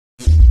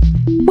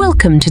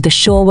Welcome to the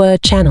Sure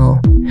Word channel.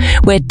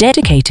 We're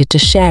dedicated to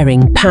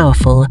sharing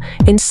powerful,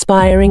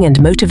 inspiring and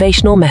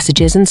motivational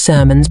messages and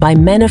sermons by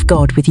men of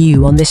God with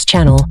you on this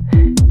channel.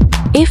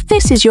 If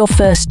this is your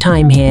first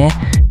time here,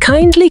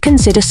 kindly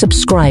consider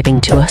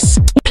subscribing to us.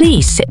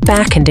 Please sit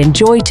back and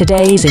enjoy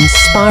today's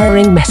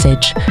inspiring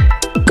message.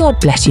 God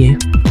bless you.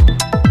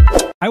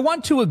 I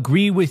want to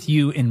agree with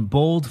you in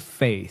bold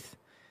faith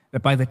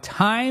that by the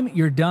time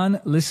you're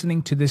done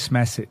listening to this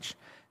message,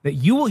 that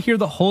you will hear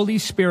the Holy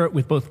Spirit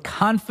with both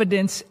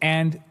confidence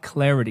and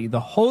clarity. The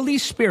Holy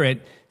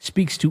Spirit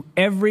speaks to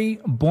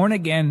every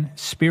born-again,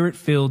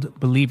 Spirit-filled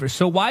believer.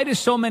 So why do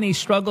so many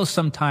struggle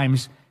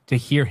sometimes to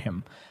hear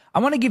him? I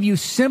want to give you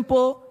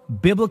simple,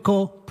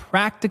 biblical,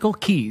 practical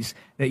keys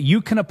that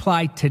you can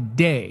apply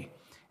today.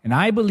 And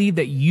I believe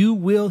that you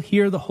will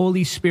hear the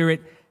Holy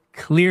Spirit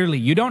clearly.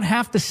 You don't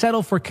have to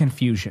settle for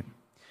confusion.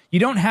 You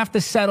don't have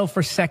to settle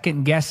for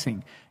second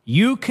guessing.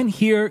 You can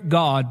hear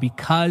God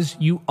because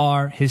you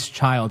are his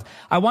child.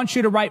 I want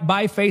you to write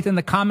by faith in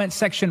the comment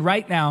section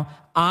right now,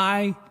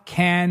 I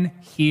can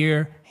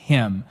hear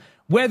him.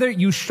 Whether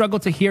you struggle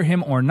to hear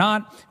him or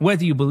not,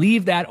 whether you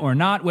believe that or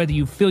not, whether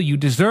you feel you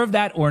deserve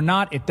that or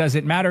not, it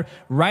doesn't matter.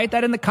 Write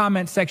that in the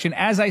comment section.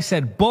 As I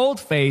said,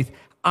 bold faith,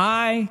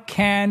 I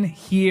can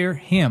hear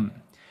him.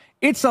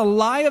 It's a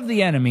lie of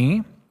the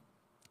enemy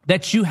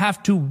that you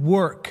have to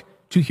work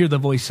to hear the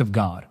voice of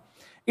God.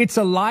 It's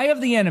a lie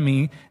of the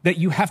enemy that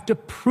you have to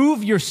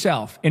prove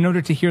yourself in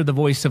order to hear the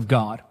voice of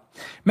God.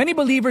 Many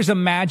believers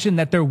imagine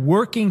that they're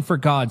working for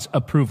God's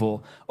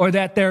approval or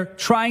that they're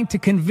trying to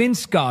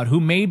convince God, who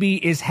maybe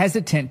is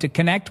hesitant to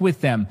connect with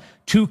them,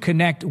 to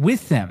connect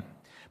with them.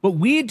 But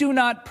we do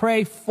not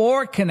pray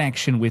for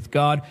connection with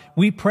God.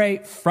 We pray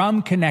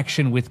from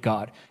connection with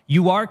God.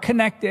 You are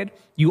connected.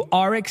 You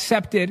are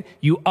accepted.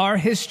 You are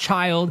his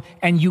child,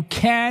 and you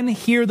can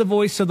hear the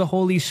voice of the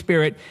Holy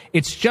Spirit.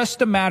 It's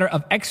just a matter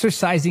of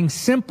exercising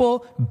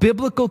simple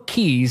biblical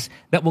keys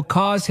that will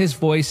cause his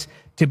voice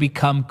to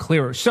become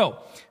clearer. So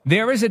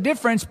there is a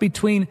difference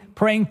between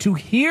praying to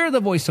hear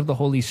the voice of the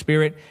Holy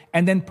Spirit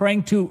and then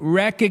praying to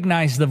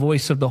recognize the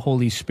voice of the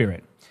Holy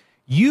Spirit.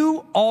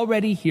 You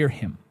already hear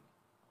him.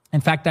 In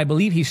fact, I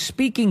believe he's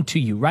speaking to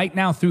you right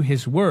now through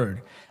his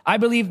word. I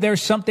believe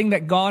there's something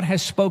that God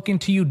has spoken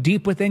to you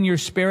deep within your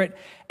spirit,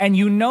 and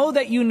you know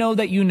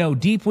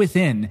deep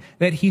within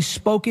that he's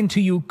spoken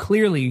to you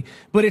clearly,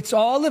 but it's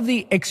all of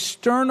the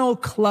external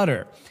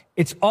clutter.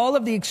 It's all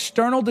of the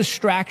external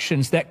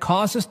distractions that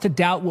cause us to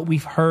doubt what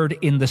we've heard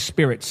in the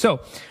Spirit.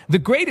 So the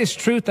greatest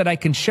truth that I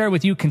can share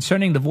with you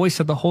concerning the voice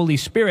of the Holy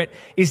Spirit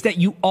is that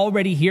you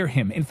already hear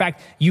him. In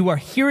fact, you are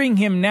hearing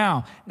him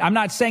now. I'm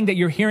not saying that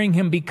you're hearing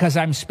him because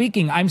I'm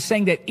speaking. I'm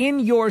saying that in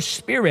your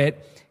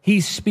spirit,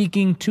 he's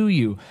speaking to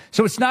you.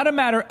 So it's not a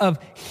matter of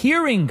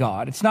hearing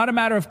God. It's not a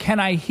matter of can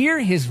I hear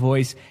his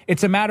voice?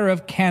 It's a matter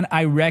of can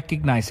I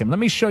recognize him? Let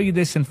me show you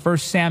this in 1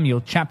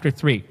 Samuel chapter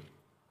 3.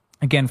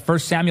 Again, 1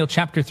 Samuel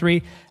chapter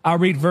 3, I'll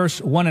read verse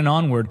 1 and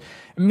onward.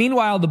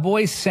 Meanwhile, the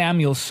boy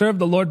Samuel served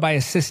the Lord by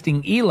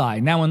assisting Eli.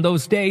 Now, in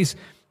those days,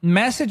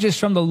 messages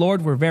from the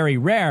Lord were very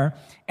rare,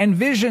 and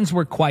visions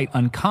were quite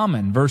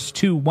uncommon. Verse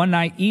 2, one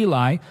night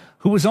Eli,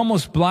 who was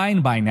almost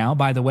blind by now,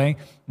 by the way,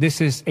 this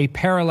is a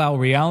parallel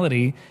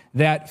reality,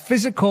 that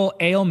physical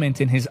ailment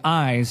in his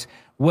eyes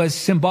was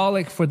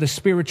symbolic for the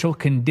spiritual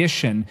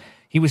condition.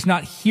 He was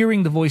not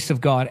hearing the voice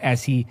of God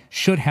as he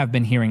should have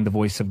been hearing the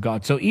voice of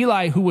God. So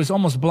Eli, who was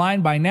almost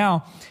blind by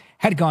now,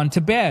 had gone to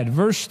bed.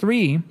 Verse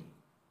 3,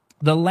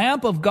 the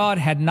lamp of God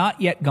had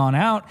not yet gone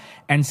out,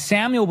 and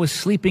Samuel was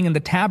sleeping in the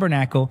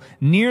tabernacle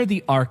near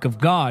the ark of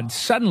God.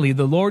 Suddenly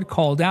the Lord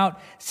called out,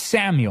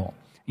 Samuel.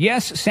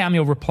 Yes,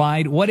 Samuel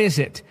replied, what is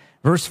it?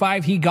 Verse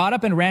 5, he got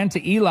up and ran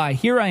to Eli.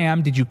 Here I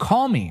am. Did you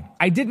call me?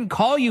 I didn't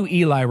call you,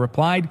 Eli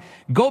replied.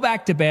 Go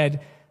back to bed.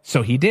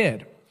 So he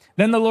did.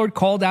 Then the Lord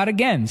called out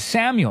again,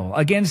 Samuel.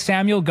 Again,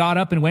 Samuel got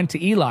up and went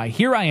to Eli.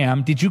 Here I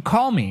am. Did you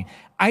call me?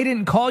 I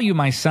didn't call you,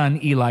 my son,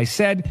 Eli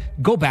said.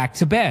 Go back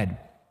to bed.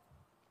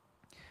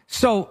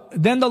 So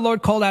then the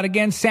Lord called out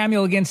again,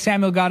 Samuel. Again,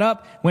 Samuel got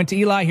up, went to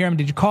Eli. Here I am.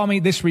 Did you call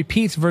me? This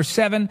repeats verse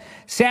 7.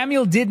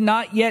 Samuel did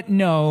not yet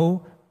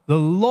know the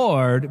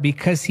Lord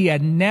because he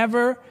had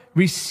never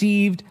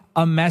received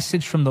a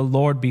message from the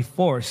Lord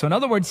before. So in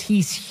other words,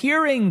 he's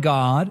hearing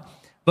God,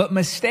 but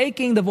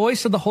mistaking the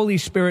voice of the Holy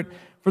Spirit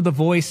for the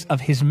voice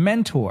of his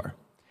mentor.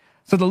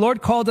 So the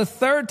Lord called a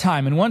third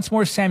time, and once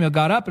more Samuel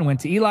got up and went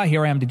to Eli.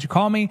 Here I am, did you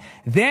call me?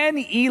 Then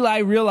Eli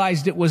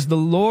realized it was the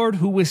Lord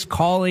who was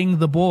calling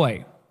the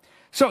boy.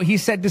 So he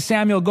said to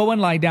Samuel, go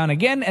and lie down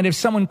again, and if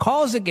someone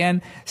calls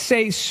again,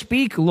 say,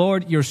 speak,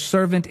 Lord, your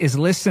servant is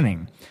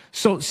listening.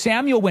 So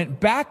Samuel went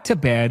back to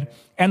bed,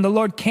 and the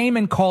Lord came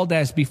and called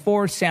as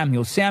before,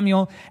 Samuel,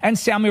 Samuel. And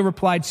Samuel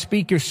replied,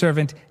 speak, your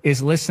servant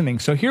is listening.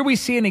 So here we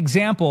see an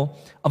example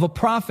of a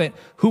prophet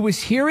who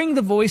was hearing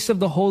the voice of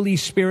the Holy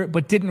Spirit,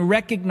 but didn't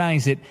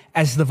recognize it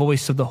as the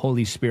voice of the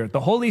Holy Spirit. The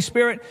Holy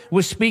Spirit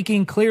was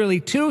speaking clearly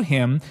to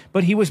him,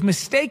 but he was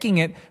mistaking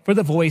it for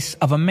the voice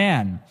of a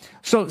man.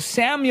 So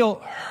Samuel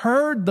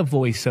heard the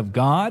voice of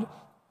God,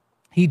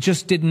 He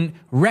just didn't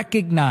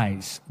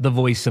recognize the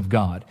voice of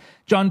God.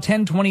 John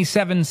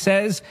 10:27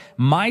 says,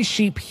 "My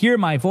sheep hear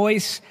my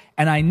voice,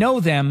 and I know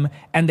them,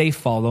 and they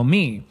follow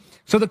me."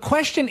 So the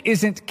question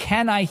isn't,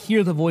 can I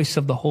hear the voice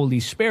of the Holy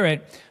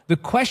Spirit? The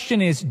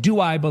question is, do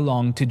I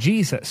belong to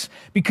Jesus?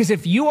 Because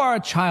if you are a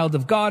child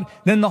of God,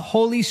 then the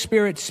Holy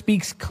Spirit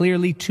speaks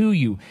clearly to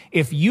you.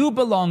 If you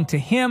belong to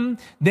Him,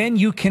 then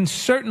you can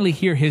certainly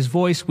hear His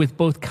voice with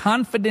both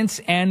confidence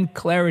and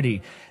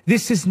clarity.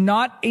 This is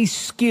not a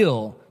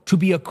skill to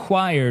be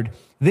acquired.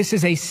 This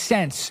is a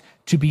sense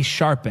to be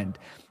sharpened.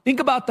 Think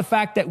about the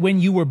fact that when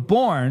you were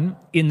born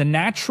in the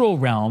natural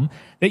realm,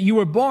 that you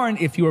were born,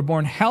 if you were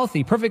born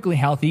healthy, perfectly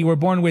healthy, you were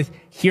born with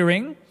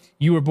hearing,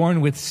 you were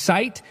born with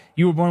sight,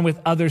 you were born with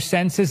other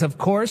senses, of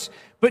course,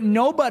 but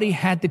nobody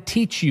had to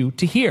teach you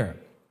to hear.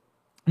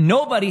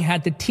 Nobody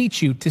had to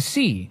teach you to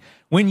see.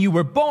 When you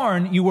were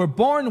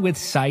born with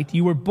sight,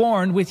 you were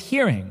born with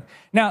hearing.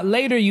 Now,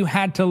 later you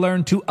had to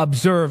learn to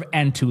observe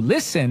and to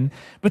listen,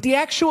 but the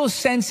actual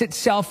sense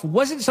itself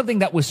wasn't something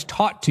that was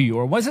taught to you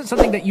or wasn't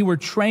something that you were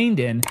trained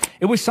in.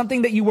 It was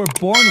something that you were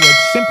born with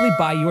simply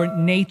by your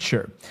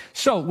nature.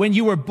 So when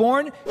you were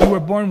born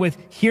with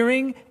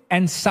hearing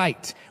and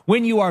sight.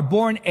 When you are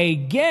born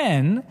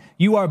again,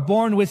 you are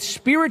born with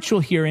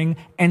spiritual hearing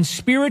and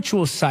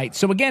spiritual sight.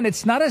 So again,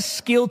 it's not a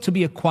skill to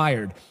be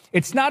acquired.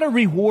 It's not a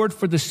reward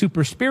for the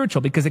super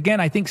spiritual, because again,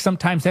 I think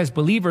sometimes as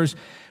believers,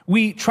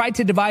 we try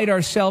to divide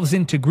ourselves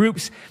into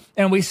groups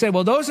and we say,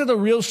 well, those are the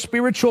real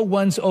spiritual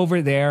ones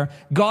over there.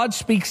 God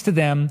speaks to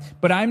them,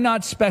 but I'm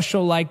not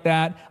special like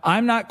that.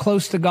 I'm not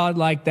close to God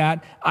like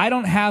that. I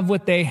don't have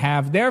what they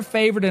have. They're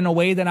favored in a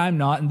way that I'm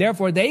not, and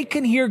therefore they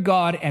can hear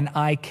God and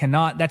I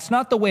cannot. That's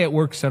not the way it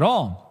works at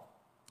all.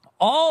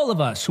 All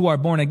of us who are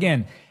born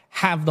again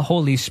have the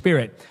Holy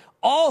Spirit.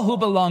 All who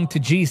belong to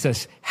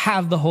Jesus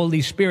have the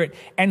Holy Spirit,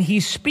 and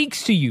He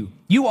speaks to you.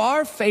 You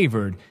are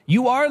favored.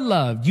 You are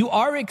loved. You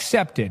are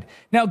accepted.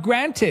 Now,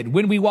 granted,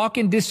 when we walk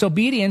in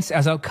disobedience,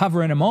 as I'll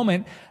cover in a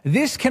moment,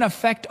 this can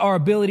affect our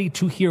ability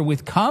to hear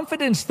with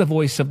confidence the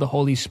voice of the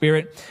Holy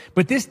Spirit,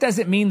 but this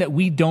doesn't mean that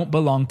we don't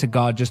belong to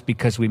God just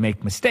because we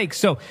make mistakes.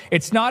 So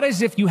it's not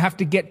as if you have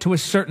to get to a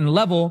certain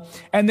level,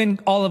 and then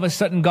all of a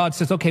sudden God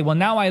says, okay, well,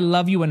 now I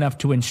love you enough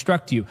to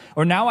instruct you,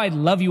 or now I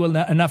love you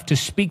enough to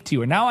speak to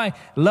you, or now I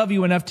love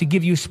you enough to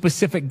give you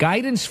specific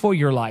guidance for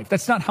your life.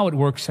 That's not how it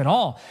works at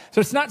all.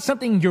 So it's not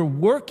something you're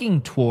working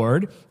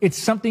toward, it's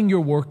something you're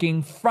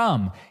working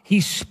from.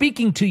 He's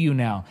speaking to you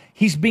now.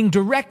 He's being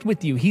direct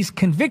with you. He's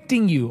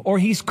convicting you, or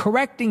He's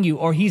correcting you,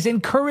 or He's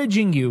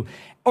encouraging you,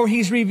 or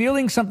He's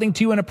revealing something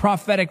to you in a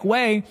prophetic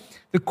way.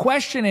 The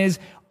question is,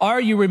 are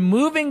you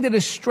removing the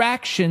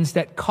distractions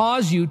that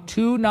cause you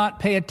to not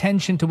pay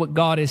attention to what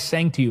God is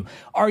saying to you?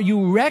 Are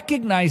you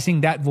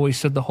recognizing that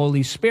voice of the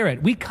Holy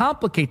Spirit? We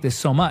complicate this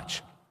so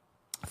much.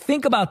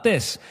 Think about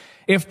this.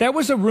 If there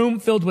was a room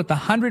filled with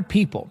 100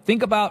 people,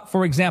 think about,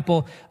 for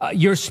example,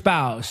 your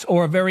spouse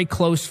or a very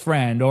close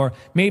friend or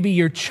maybe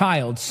your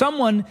child,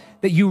 someone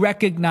that you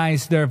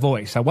recognize their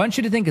voice. I want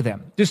you to think of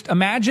them. Just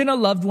imagine a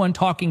loved one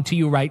talking to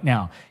you right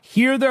now.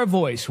 Hear their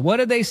voice. What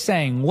are they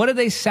saying? What do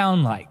they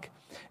sound like?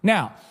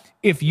 Now,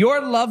 if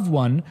your loved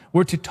one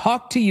were to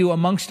talk to you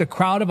amongst a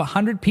crowd of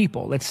 100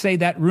 people, let's say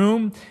that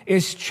room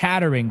is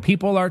chattering,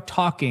 people are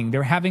talking,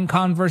 they're having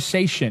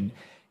conversation.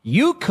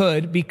 You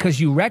could, because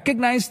you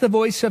recognize the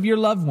voice of your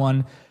loved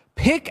one,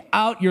 pick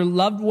out your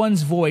loved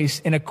one's voice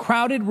in a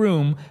crowded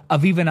room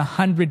of even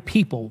 100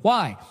 people.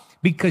 Why?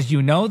 Because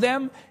you know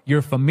them,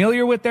 you're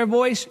familiar with their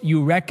voice,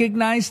 you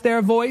recognize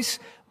their voice,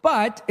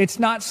 but it's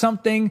not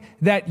something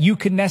that you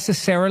can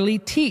necessarily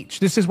teach.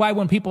 This is why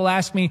when people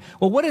ask me,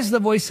 well, what does the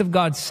voice of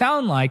God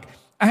sound like?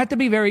 I have to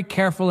be very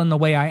careful in the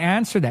way I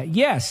answer that.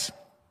 Yes,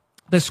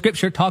 the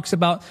scripture talks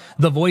about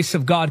the voice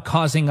of God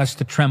causing us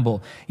to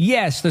tremble.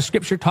 Yes, the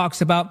scripture talks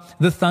about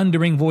the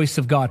thundering voice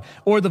of God,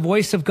 or the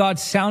voice of God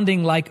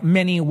sounding like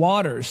many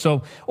waters.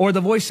 Or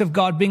the voice of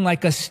God being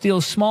like a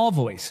still small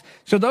voice.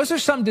 So those are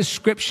some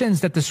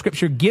descriptions that the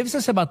scripture gives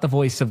us about the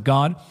voice of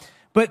God.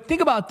 But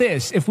think about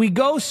this. If we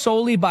go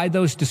solely by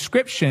those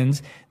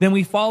descriptions, then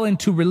we fall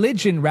into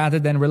religion rather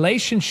than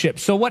relationship.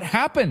 So what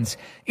happens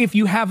if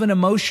you have an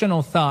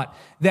emotional thought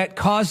that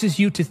causes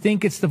you to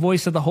think it's the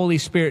voice of the Holy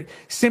Spirit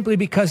simply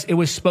because it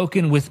was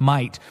spoken with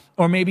might,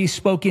 or maybe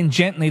spoken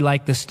gently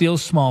like the still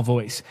small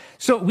voice?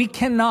 So we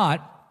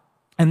cannot,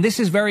 and this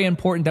is very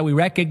important that we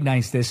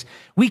recognize this,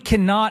 we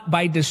cannot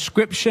by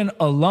description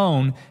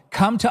alone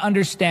come to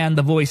understand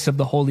the voice of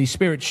the Holy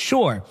Spirit.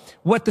 Sure,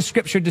 what the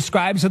scripture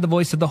describes of the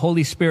voice of the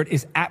Holy Spirit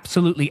is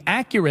absolutely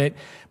accurate,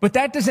 but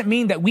that doesn't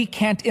mean that we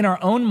can't in our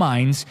own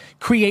minds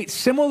create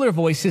similar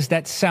voices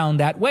that sound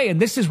that way. And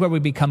this is where we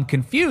become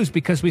confused,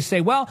 because we say,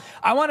 well,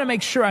 I want to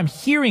make sure I'm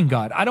hearing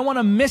God. I don't want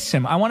to miss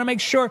Him. I want to make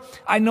sure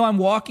I know I'm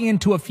walking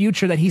into a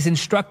future that He's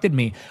instructed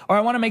me. Or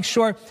I want to make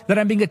sure that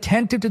I'm being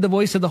attentive to the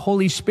voice of the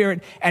Holy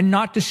Spirit and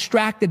not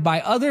distracted by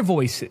other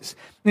voices.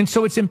 And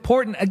so it's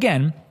important,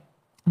 again,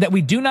 that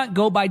we do not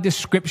go by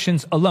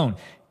descriptions alone.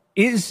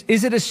 Is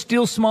it a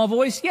still small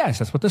voice? Yes,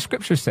 that's what the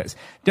scripture says.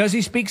 Does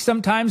he speak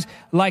sometimes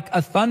like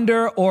a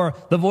thunder or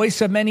the voice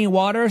of many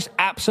waters?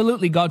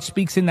 Absolutely, God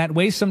speaks in that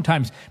way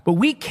sometimes. But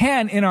we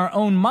can, in our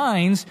own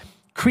minds,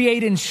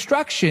 create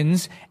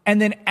instructions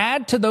and then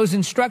add to those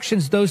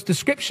instructions those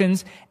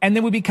descriptions, and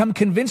then we become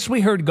convinced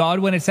we heard God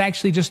when it's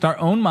actually just our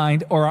own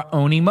mind or our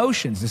own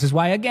emotions. This is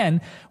why,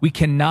 again, we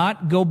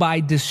cannot go by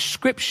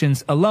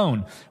descriptions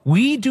alone.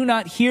 We do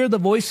not hear the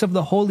voice of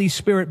the Holy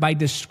Spirit by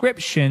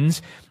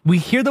descriptions. We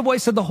hear the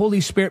voice of the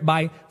Holy Spirit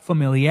by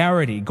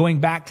familiarity. Going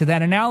back to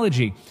that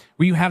analogy,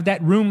 where you have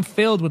that room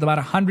filled with about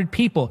 100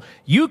 people,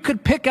 you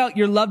could pick out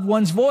your loved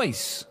one's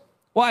voice.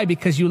 Why?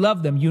 Because you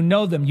love them, you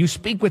know them, you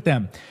speak with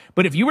them.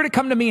 But if you were to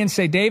come to me and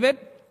say, David,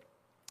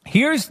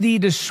 here's the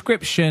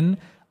description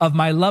of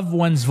my loved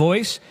one's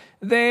voice.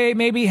 They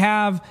maybe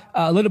have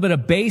a little bit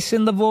of bass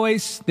in the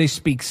voice. They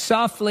speak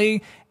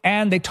softly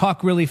and they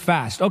talk really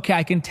fast. Okay,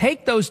 I can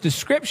take those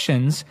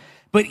descriptions,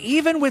 but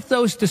even with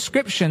those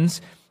descriptions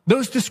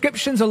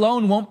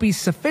alone won't be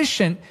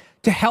sufficient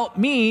to help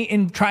me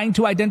in trying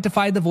to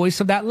identify the voice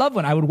of that loved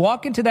one. I would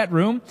walk into that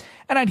room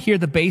and I'd hear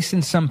the bass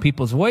in some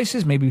people's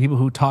voices, maybe people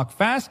who talk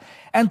fast.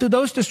 And through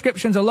those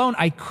descriptions alone,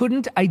 I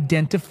couldn't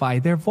identify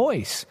their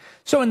voice.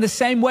 So in the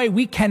same way,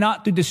 we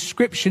cannot through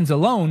descriptions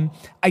alone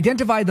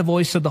identify the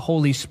voice of the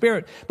Holy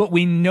Spirit, but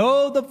we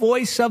know the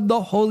voice of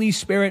the Holy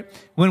Spirit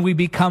when we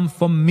become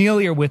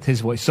familiar with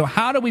his voice. So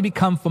how do we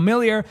become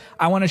familiar?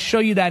 I want to show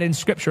you that in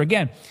scripture.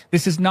 Again,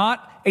 this is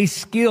not a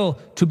skill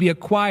to be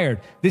acquired.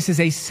 This is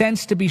a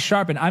sense to be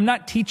sharpened. I'm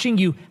not teaching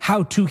you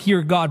how to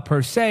hear God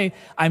per se.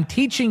 I'm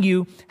teaching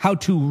you how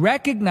to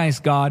recognize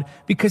God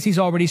because he's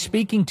already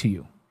speaking to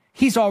you.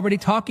 He's already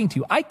talking to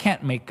you. I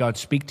can't make God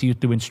speak to you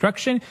through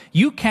instruction.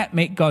 You can't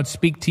make God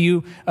speak to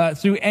you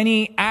through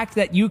any act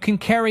that you can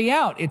carry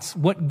out. It's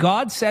what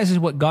God says is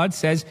what God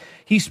says.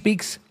 He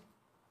speaks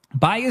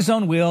by his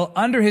own will,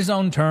 under his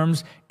own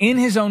terms, in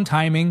his own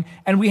timing,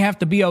 and we have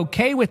to be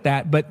okay with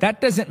that, but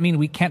that doesn't mean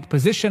we can't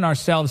position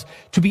ourselves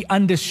to be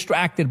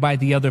undistracted by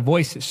the other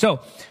voices. So,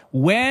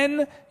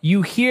 when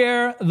you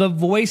hear the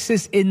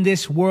voices in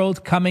this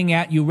world coming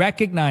at you,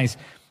 recognize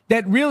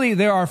that really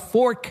there are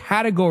 4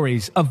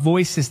 categories of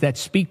voices that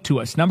speak to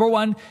us. Number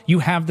 1, you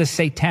have the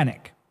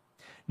satanic.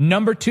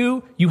 Number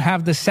 2, you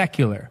have the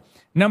secular.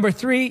 Number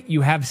 3,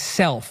 you have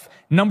self.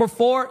 Number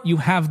 4, you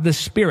have the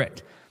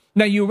spirit.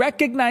 Now, you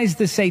recognize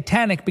the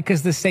satanic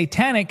because the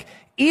satanic,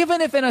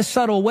 even if in a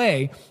subtle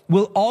way,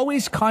 will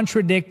always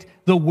contradict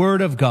the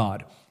word of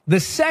God. The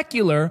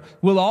secular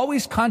will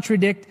always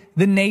contradict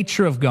the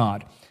nature of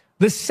God.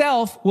 The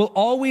self will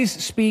always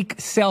speak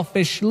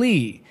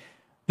selfishly.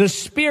 The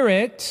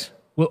spirit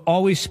will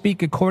always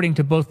speak according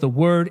to both the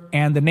word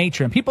and the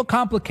nature. And people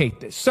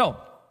complicate this. So,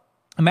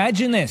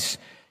 imagine this.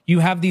 You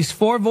have these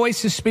 4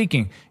 voices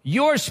speaking.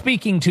 You're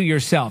speaking to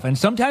yourself. And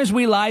sometimes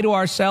we lie to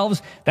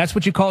ourselves. That's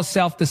what you call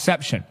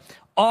self-deception.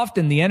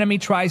 Often the enemy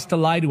tries to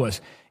lie to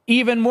us.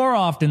 Even more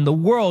often, the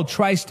world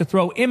tries to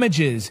throw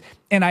images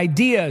and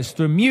ideas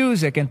through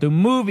music and through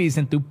movies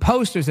and through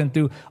posters and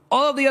through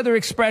all the other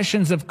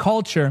expressions of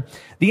culture.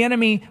 The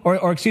enemy,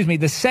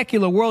 the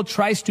secular world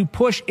tries to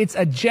push its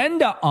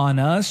agenda on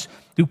us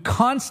through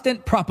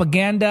constant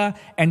propaganda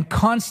and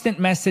constant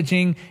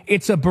messaging.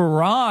 It's a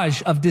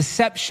barrage of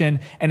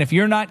deception. And if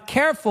you're not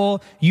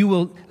careful, you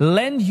will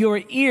lend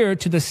your ear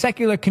to the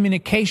secular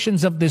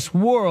communications of this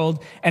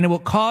world, and it will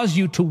cause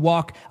you to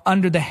walk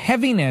under the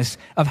heaviness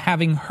of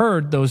having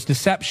heard those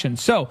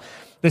deceptions. So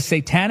the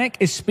satanic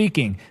is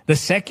speaking. The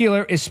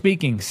secular is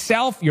speaking.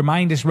 Self, your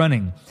mind is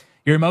running.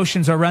 Your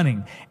emotions are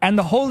running. And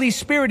the Holy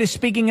Spirit is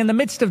speaking in the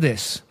midst of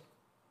this.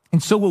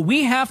 And so what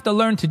we have to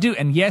learn to do,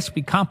 and yes,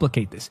 we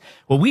complicate this,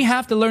 what we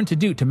have to learn to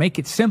do to make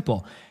it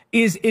simple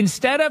is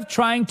instead of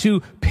trying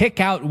to pick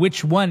out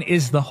which one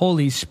is the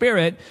Holy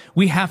Spirit,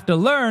 we have to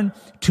learn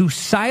to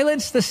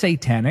silence the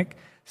satanic,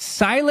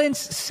 silence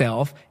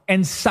self,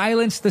 and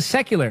silence the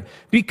secular.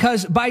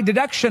 Because by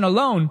deduction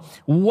alone,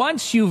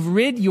 once you've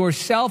rid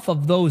yourself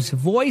of those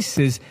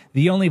voices,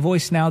 the only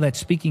voice now that's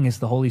speaking is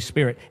the Holy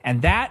Spirit.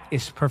 And that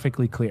is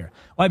perfectly clear.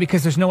 Why?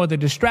 Because there's no other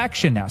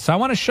distraction now. So I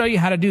want to show you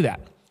how to do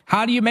that.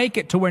 How do you make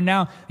it to where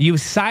now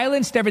you've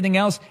silenced everything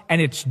else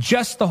and it's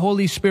just the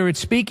Holy Spirit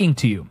speaking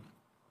to you?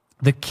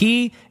 The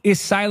key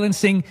is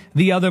silencing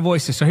the other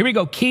voices. So here we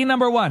go. Key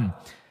number 1,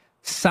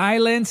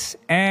 silence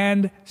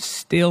and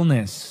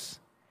stillness.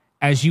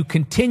 As you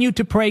continue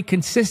to pray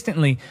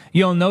consistently,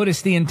 you'll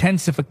notice the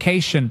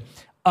intensification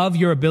of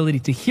your ability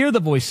to hear the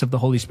voice of the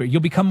Holy Spirit.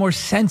 You'll become more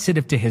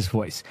sensitive to his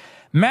voice.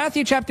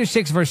 Matthew chapter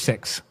 6, verse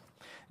 6.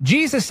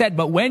 Jesus said,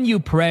 "But when you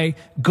pray,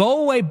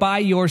 go away by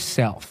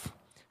yourself.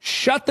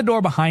 Shut the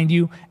door behind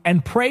you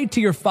and pray to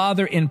your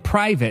Father in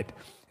private.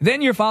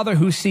 Then your Father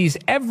who sees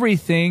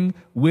everything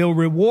will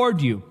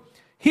reward you."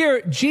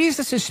 Here,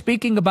 Jesus is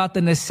speaking about the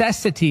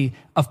necessity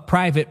of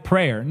private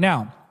prayer.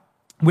 Now,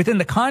 within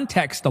the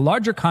context, the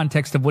larger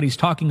context of what he's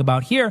talking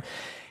about here,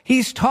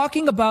 he's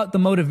talking about the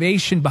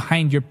motivation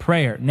behind your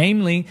prayer,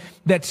 namely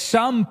that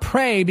some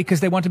pray because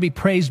they want to be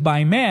praised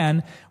by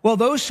man, while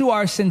those who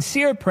are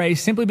sincere pray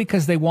simply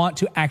because they want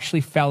to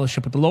actually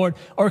fellowship with the Lord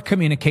or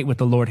communicate with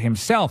the Lord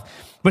himself.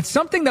 But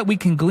something that we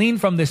can glean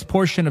from this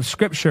portion of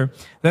scripture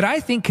that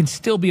I think can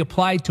still be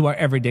applied to our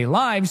everyday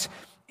lives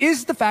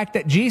is the fact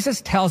that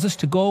Jesus tells us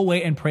to go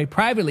away and pray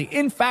privately.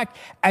 In fact,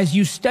 as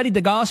you study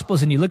the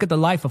Gospels and you look at the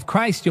life of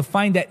Christ, you'll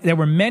find that there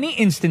were many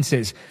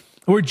instances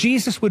where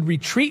Jesus would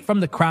retreat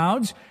from the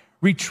crowds,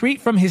 retreat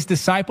from his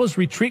disciples,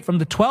 retreat from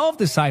the 12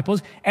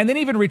 disciples, and then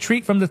even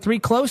retreat from the 3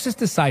 closest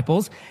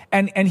disciples.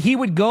 And he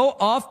would go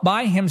off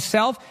by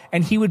himself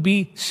and he would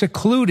be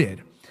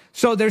secluded.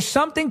 So there's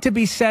something to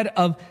be said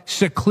of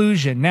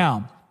seclusion.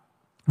 Now,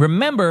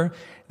 remember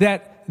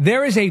that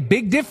there is a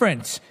big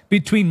difference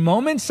between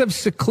moments of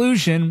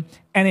seclusion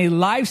and a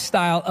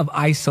lifestyle of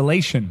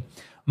isolation.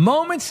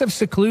 Moments of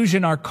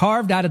seclusion are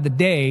carved out of the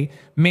day,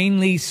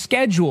 mainly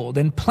scheduled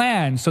and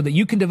planned so that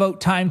you can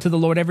devote time to the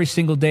Lord every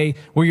single day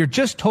where you're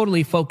just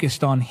totally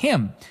focused on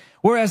him.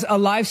 Whereas a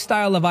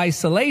lifestyle of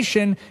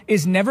isolation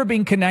is never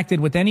being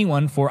connected with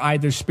anyone for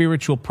either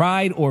spiritual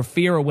pride or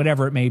fear or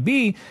whatever it may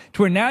be,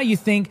 to where now you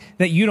think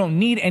that you don't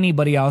need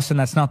anybody else and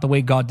that's not the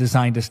way God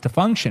designed us to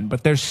function.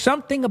 But there's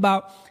something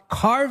about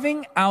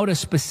carving out a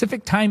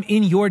specific time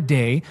in your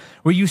day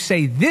where you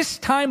say, this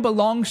time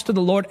belongs to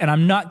the Lord and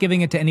I'm not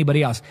giving it to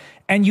anybody else.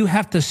 And you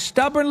have to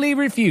stubbornly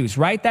refuse.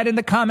 Write that in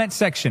the comment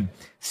section.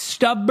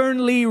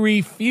 Stubbornly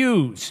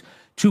refuse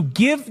to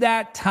give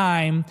that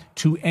time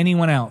to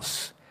anyone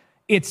else.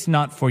 It's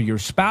not for your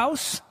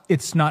spouse.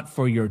 It's not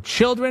for your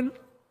children.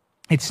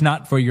 It's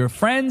not for your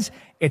friends.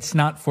 It's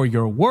not for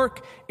your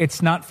work.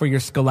 It's not for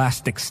your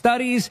scholastic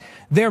studies.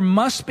 There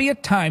must be a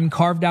time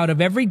carved out of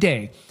every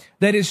day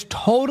that is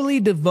totally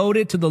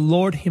devoted to the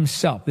Lord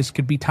himself. This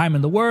could be time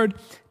in the Word,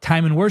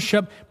 time in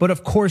worship, but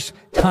of course,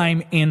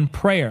 time in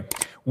prayer.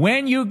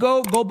 When you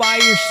go by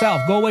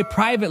yourself, go away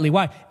privately.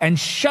 Why? And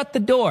shut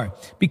the door,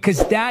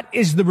 because that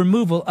is the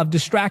removal of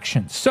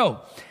distractions. So,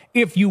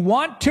 if you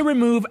want to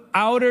remove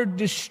outer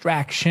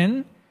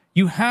distraction,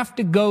 you have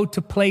to go to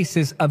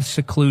places of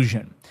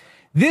seclusion.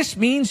 This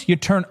means you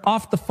turn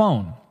off the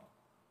phone.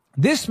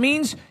 This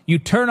means you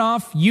turn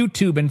off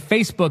YouTube and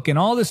Facebook and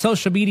all the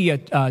social media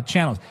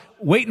channels.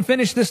 Wait and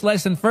finish this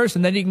lesson first,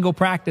 and then you can go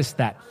practice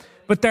that.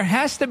 But there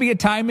has to be a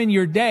time in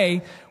your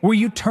day where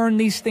you turn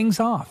these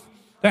things off.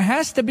 There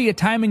has to be a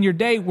time in your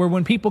day where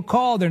when people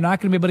call, they're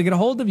not going to be able to get a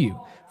hold of you.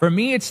 For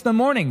me, it's the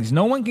mornings.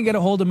 No one can get a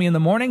hold of me in the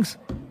mornings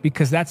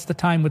because that's the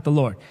time with the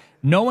Lord.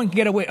 No one can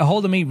get a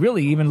hold of me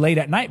really even late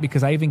at night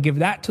because I even give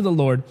that to the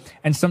Lord.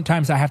 And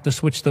sometimes I have to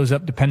switch those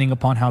up depending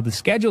upon how the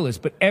schedule is.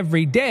 But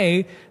every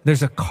day,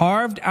 there's a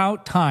carved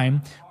out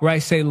time where I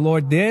say,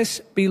 Lord,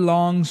 this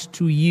belongs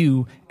to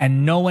you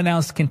and no one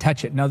else can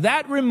touch it. Now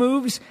that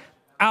removes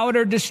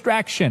outer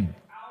distraction.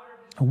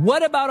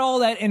 What about all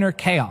that inner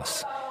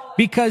chaos?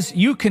 Because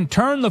you can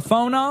turn the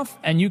phone off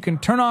and you can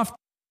turn off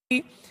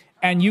the TV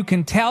and you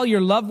can tell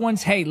your loved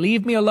ones, hey,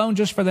 leave me alone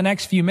just for the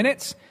next few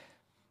minutes.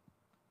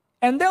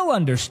 And they'll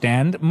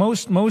understand.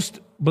 Most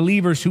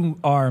believers who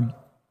are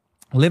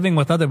living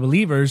with other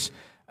believers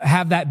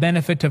have that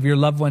benefit of your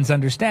loved ones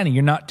understanding.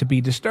 You're not to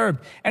be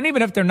disturbed. And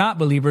even if they're not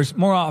believers,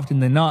 more often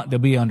than not,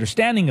 there'll be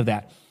understanding of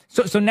that.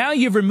 So now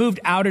you've removed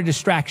outer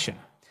distraction.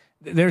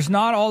 There's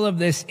not all of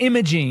this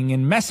imaging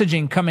and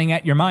messaging coming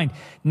at your mind.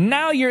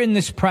 Now you're in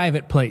this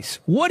private place.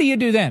 What do you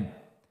do then?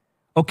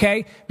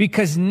 Okay?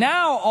 Because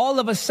now all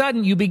of a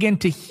sudden you begin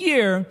to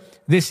hear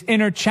this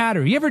inner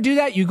chatter. You ever do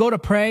that? You go to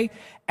pray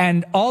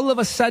and all of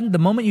a sudden, the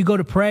moment you go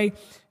to pray,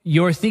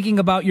 you're thinking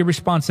about your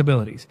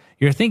responsibilities.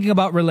 You're thinking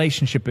about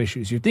relationship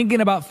issues. You're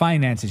thinking about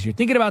finances. You're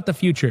thinking about the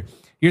future.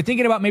 You're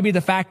thinking about maybe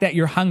the fact that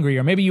you're hungry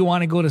or maybe you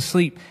want to go to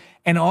sleep.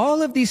 And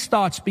all of these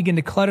thoughts begin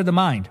to clutter the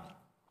mind.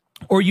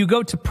 Or you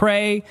go to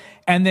pray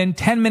and then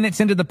 10 minutes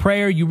into the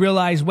prayer, you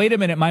realize, wait a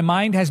minute, my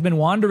mind has been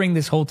wandering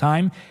this whole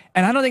time.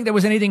 And I don't think there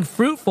was anything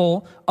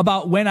fruitful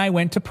about when I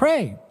went to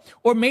pray.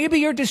 Or maybe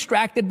you're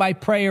distracted by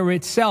prayer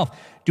itself.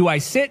 Do I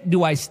sit?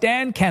 Do I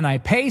stand? Can I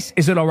pace?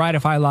 Is it all right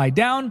if I lie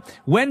down?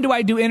 When do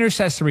I do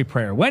intercessory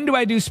prayer? When do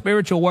I do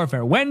spiritual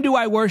warfare? When do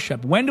I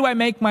worship? When do I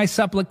make my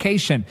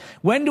supplication?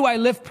 When do I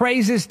lift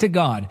praises to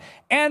God?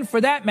 And for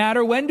that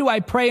matter, when do I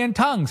pray in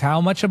tongues?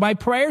 How much of my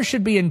prayer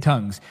should be in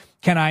tongues?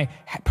 Can I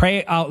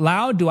pray out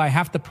loud? Do I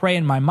have to pray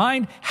in my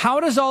mind?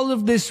 How does all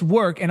of this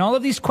work? And all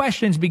of these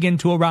questions begin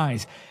to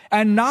arise.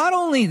 And not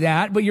only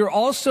that, but you're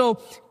also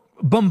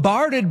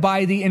bombarded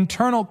by the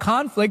internal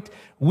conflict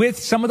with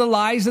some of the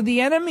lies of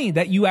the enemy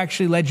that you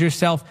actually led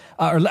yourself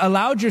or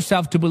allowed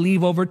yourself to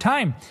believe over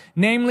time.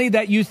 Namely,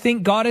 that you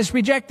think God has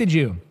rejected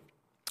you,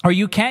 or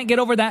you can't get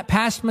over that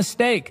past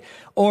mistake,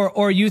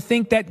 or you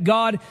think that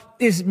God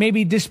is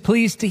maybe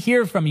displeased to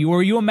hear from you,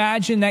 or you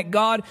imagine that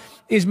God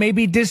is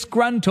maybe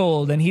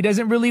disgruntled and he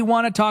doesn't really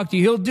want to talk to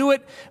you. He'll do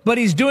it, but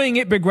he's doing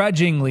it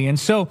begrudgingly. And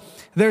so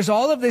there's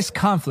all of this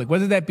conflict,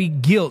 whether that be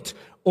guilt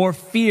or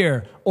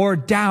fear or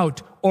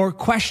doubt or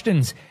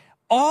questions.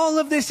 all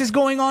of this is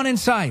going on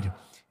inside,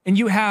 and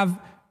you have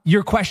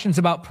your questions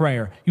about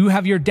prayer. You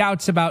have your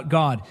doubts about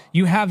God.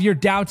 You have your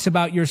doubts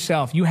about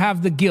yourself. You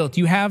have the guilt.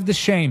 You have the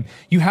shame.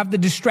 You have the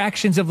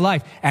distractions of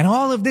life. And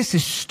all of this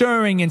is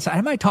stirring inside.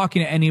 Am I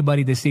talking to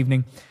anybody this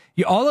evening?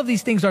 All of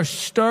these things are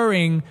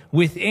stirring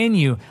within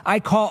you. I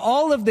call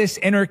all of this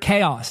inner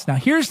chaos. Now,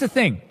 here's the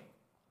thing.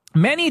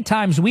 Many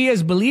times we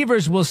as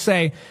believers will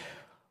say,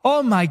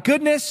 oh my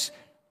goodness,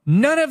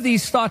 none of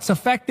these thoughts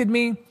affected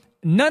me.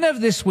 None of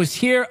this was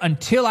here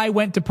until I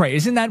went to pray.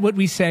 Isn't that what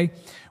we say?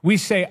 We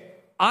say,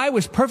 I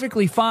was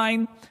perfectly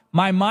fine.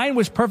 My mind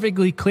was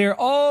perfectly clear.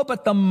 Oh,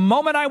 but the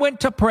moment I went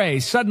to pray,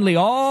 suddenly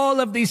all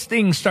of these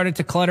things started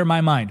to clutter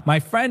my mind. My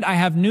friend, I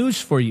have news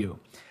for you.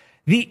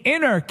 The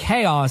inner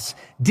chaos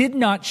did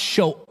not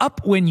show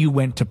up when you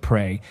went to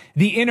pray.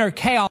 The inner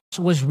chaos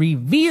was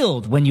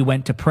revealed when you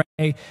went to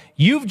pray.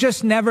 You've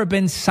just never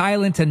been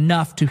silent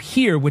enough to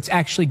hear what's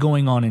actually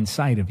going on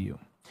inside of you.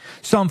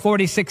 Psalm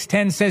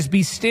 46:10 says,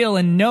 be still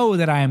and know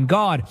that I am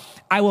God.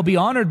 I will be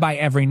honored by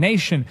every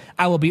nation.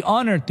 I will be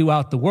honored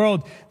throughout the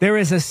world. There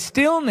is a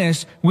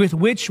stillness with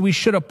which we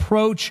should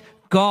approach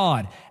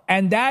God.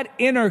 And that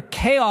inner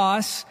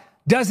chaos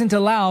doesn't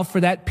allow for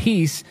that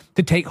peace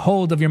to take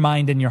hold of your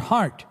mind and your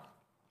heart.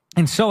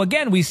 And so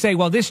again, we say,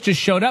 well, this just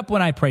showed up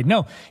when I prayed.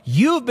 No,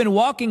 you've been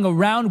walking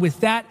around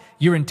with that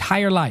your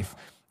entire life.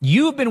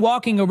 You've been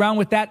walking around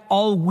with that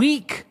all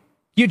week.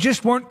 You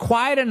just weren't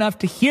quiet enough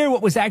to hear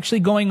what was actually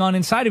going on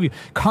inside of you.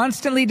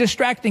 Constantly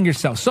distracting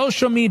yourself.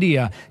 Social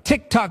media,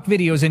 TikTok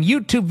videos and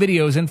YouTube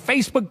videos and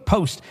Facebook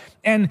posts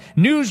and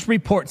news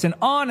reports and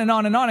on and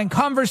on and on, and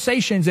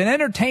conversations and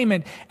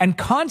entertainment and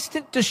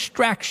constant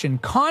distraction,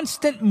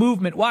 constant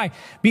movement. Why?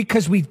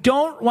 Because we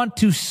don't want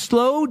to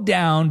slow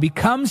down,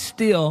 become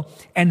still,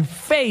 and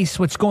face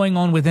what's going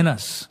on within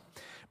us.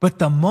 But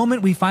the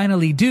moment we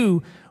finally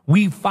do,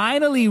 we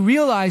finally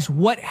realize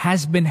what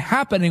has been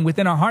happening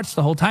within our hearts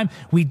the whole time.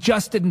 We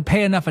just didn't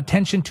pay enough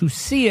attention to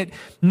see it.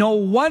 No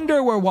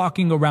wonder we're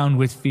walking around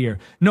with fear.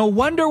 No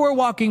wonder we're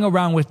walking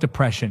around with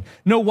depression.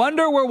 No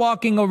wonder we're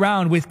walking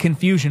around with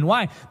confusion.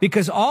 Why?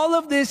 Because all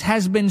of this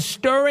has been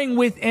stirring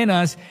within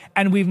us,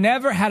 and we've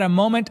never had a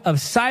moment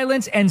of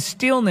silence and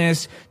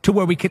stillness to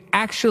where we could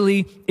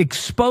actually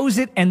expose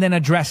it and then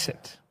address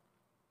it.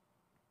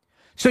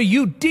 So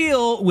you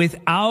deal with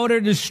outer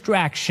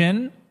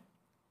distraction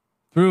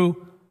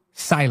through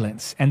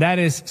silence, and that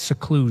is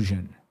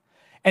seclusion.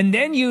 And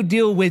then you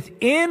deal with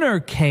inner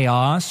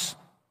chaos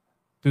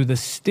through the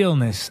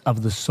stillness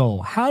of the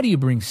soul. How do you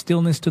bring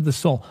stillness to the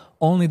soul?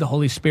 Only the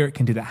Holy Spirit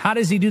can do that. How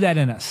does he do that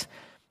in us?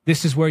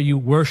 This is where you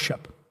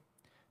worship.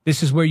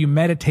 This is where you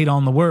meditate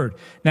on the word.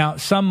 Now,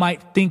 some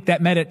might think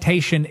that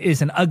meditation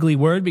is an ugly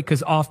word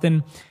because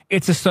often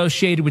it's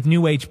associated with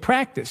New Age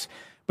practice.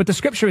 But the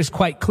scripture is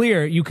quite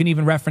clear. You can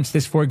even reference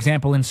this, for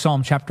example, in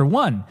Psalm chapter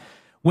 1.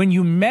 When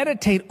you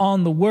meditate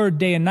on the word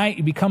day and night,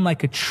 you become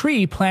like a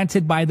tree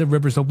planted by the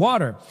rivers of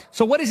water.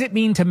 So what does it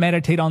mean to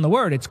meditate on the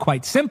word? It's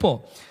quite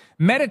simple.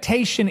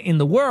 Meditation in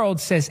the world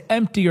says,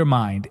 empty your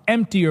mind,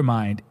 empty your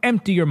mind,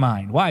 empty your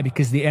mind. Why?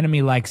 Because the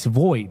enemy likes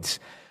voids.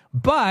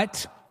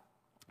 But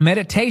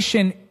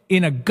meditation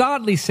in a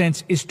godly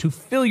sense is to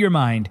fill your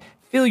mind,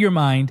 fill your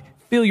mind,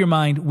 fill your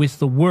mind with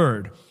the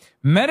word.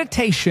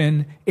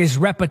 Meditation is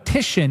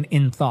repetition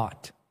in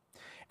thought.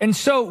 And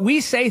so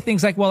we say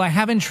things like, well, I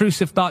have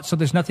intrusive thoughts, so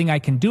there's nothing I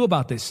can do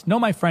about this. No,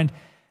 my friend,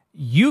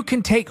 you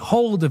can take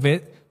hold of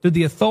it through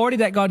the authority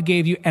that God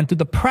gave you and through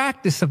the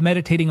practice of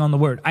meditating on the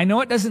word. I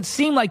know it doesn't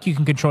seem like you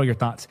can control your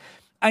thoughts.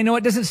 I know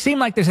it doesn't seem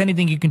like there's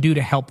anything you can do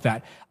to help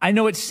that. I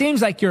know it seems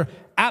like you're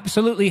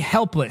absolutely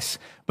helpless,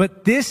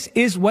 but this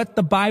is what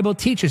the Bible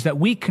teaches, that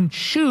we can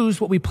choose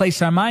what we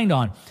place our mind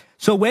on.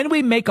 So when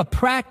we make a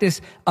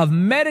practice of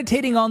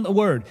meditating on the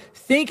word,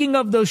 thinking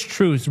of those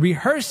truths,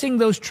 rehearsing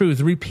those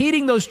truths,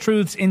 repeating those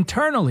truths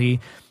internally,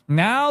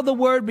 now the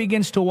word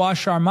begins to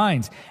wash our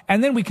minds.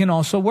 And then we can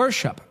also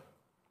worship.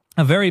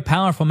 A very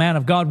powerful man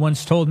of God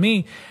once told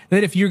me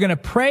that if you're going to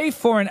pray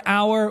for an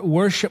hour,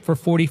 worship for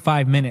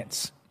 45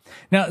 minutes.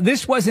 Now,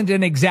 this wasn't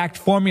an exact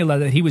formula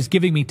that he was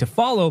giving me to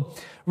follow.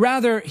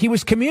 Rather, he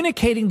was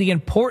communicating the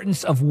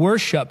importance of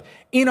worship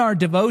in our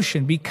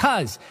devotion,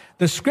 because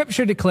the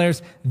scripture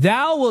declares,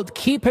 thou wilt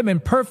keep him in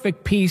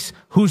perfect peace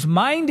whose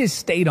mind is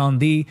stayed on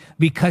thee,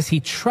 because he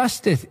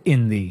trusteth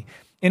in thee.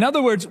 In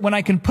other words, when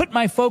I can put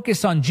my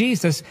focus on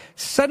Jesus,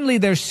 suddenly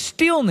there's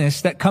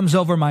stillness that comes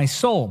over my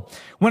soul.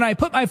 When I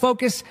put my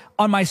focus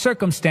on my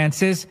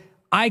circumstances,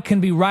 I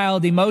can be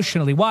riled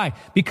emotionally. Why?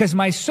 Because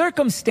my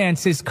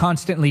circumstances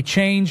constantly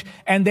change,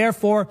 and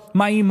therefore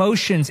my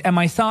emotions and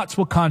my thoughts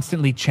will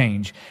constantly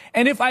change.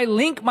 And if I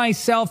link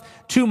myself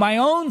to my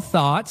own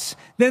thoughts,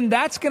 then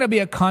that's going to be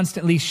a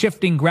constantly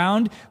shifting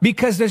ground,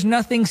 because there's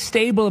nothing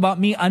stable about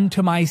me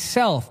unto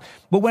myself.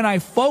 But when I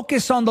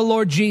focus on the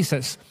Lord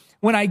Jesus,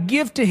 when I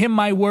give to him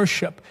my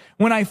worship,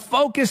 when I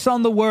focus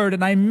on the word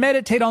and I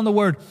meditate on the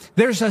word,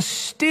 there's a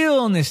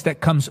stillness that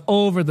comes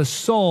over the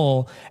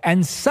soul.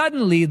 And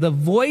suddenly the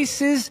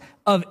voices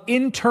of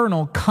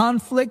internal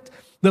conflict,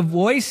 the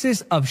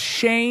voices of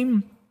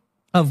shame,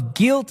 of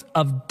guilt,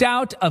 of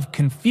doubt, of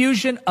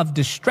confusion, of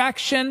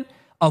distraction,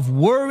 of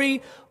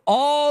worry.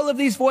 All of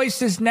these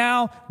voices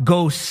now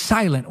go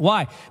silent.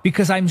 Why?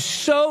 Because I'm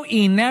so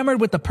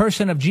enamored with the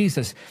person of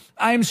Jesus.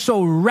 I'm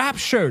so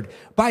raptured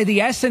by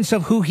the essence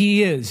of who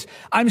he is.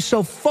 I'm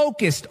so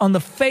focused on the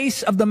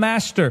face of the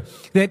master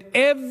that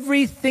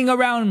everything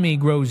around me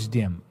grows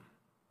dim.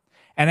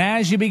 And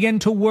as you begin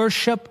to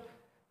worship,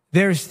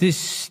 there's this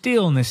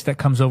stillness that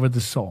comes over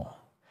the soul.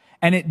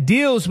 And it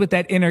deals with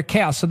that inner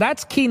chaos. So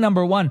that's key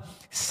number one,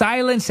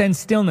 silence and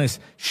stillness.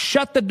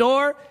 Shut the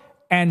door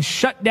and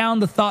shut down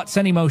the thoughts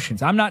and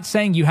emotions. I'm not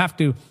saying you have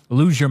to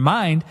lose your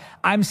mind.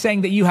 I'm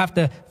saying that you have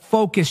to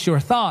focus your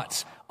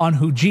thoughts on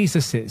who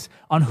Jesus is,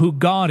 on who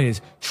God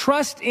is.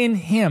 Trust in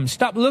him.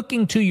 Stop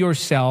looking to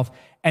yourself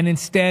and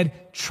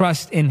instead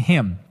trust in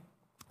him.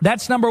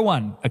 That's number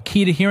one, a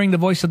key to hearing the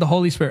voice of the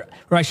Holy Spirit,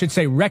 or I should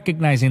say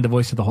recognizing the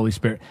voice of the Holy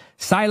Spirit.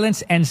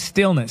 Silence and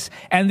stillness.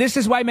 And this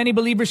is why many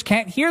believers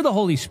can't hear the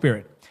Holy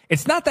Spirit.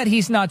 It's not that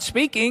he's not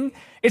speaking.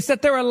 It's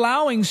that they're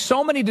allowing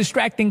so many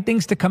distracting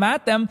things to come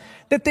at them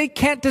that they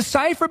can't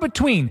decipher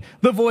between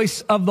the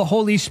voice of the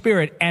Holy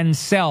Spirit and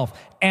self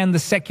and the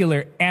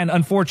secular and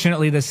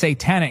unfortunately the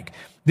satanic.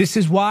 This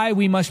is why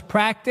we must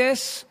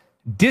practice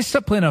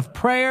discipline of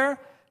prayer,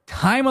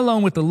 time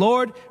alone with the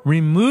Lord,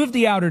 remove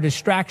the outer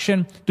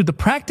distraction through the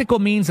practical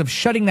means of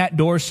shutting that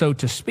door, so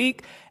to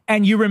speak,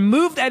 and you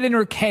remove that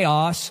inner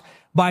chaos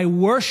by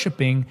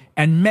worshiping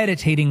and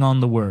meditating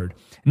on the Word.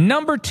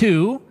 Number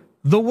two,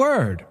 the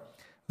Word.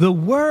 The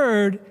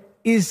Word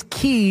is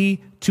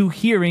key to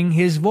hearing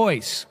his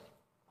voice.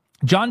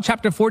 John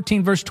chapter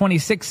 14, verse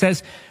 26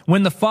 says,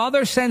 when the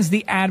Father sends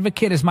the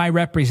advocate as my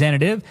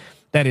representative,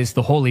 that is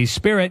the Holy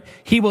Spirit,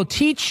 he will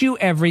teach you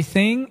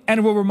everything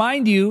and will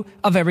remind you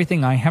of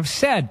everything I have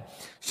said.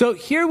 So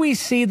here we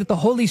see that the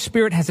Holy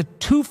Spirit has a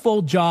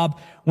twofold job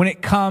when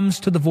it comes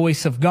to the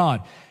voice of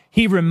God.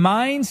 He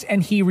reminds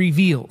and he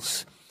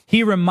reveals.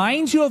 He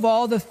reminds you of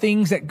all the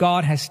things that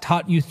God has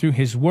taught you through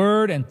his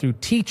word and through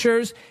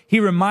teachers. He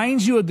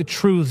reminds you of the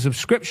truths of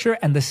Scripture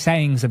and the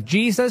sayings of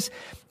Jesus.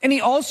 And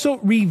he also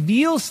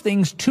reveals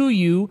things to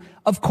you,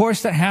 of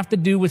course, that have to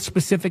do with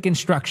specific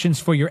instructions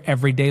for your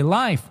everyday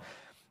life.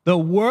 The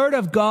Word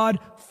of God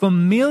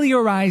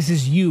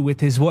familiarizes you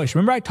with his voice.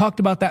 Remember, I talked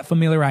about that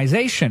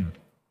familiarization.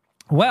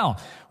 Well,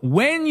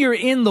 when you're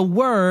in the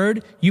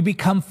Word, you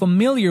become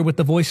familiar with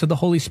the voice of the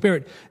Holy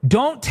Spirit.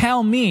 Don't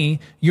tell me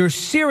you're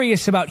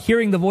serious about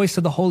hearing the voice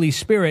of the Holy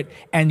Spirit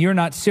and you're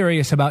not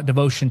serious about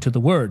devotion to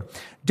the Word.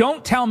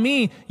 Don't tell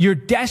me you're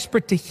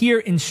desperate to hear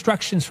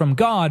instructions from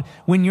God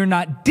when you're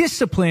not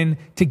disciplined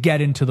to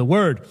get into the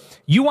Word.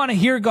 You want to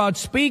hear God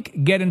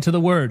speak? Get into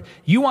the Word.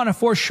 You want a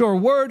for sure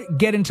word?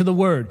 Get into the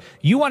Word.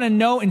 You want to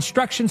know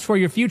instructions for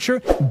your future?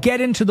 Get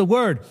into the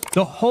Word.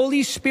 The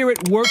Holy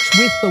Spirit works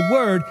with the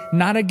Word,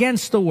 not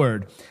against the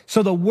Word.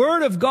 So the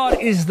Word of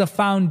God is the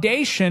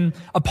foundation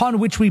upon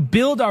which we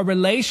build our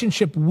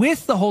relationship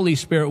with the Holy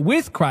Spirit,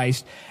 with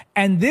Christ.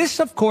 And this,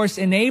 of course,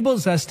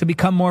 enables us to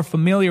become more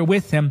familiar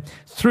with him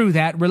through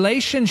that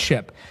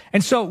relationship.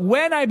 And so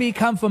when I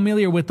become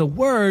familiar with the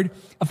Word,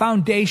 a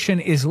foundation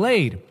is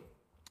laid.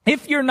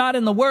 If you're not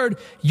in the Word,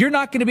 you're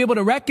not going to be able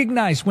to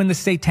recognize when the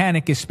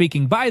satanic is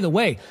speaking. By the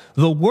way,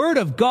 the Word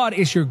of God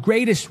is your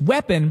greatest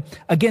weapon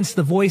against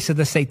the voice of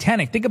the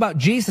satanic. Think about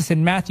Jesus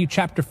in Matthew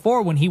chapter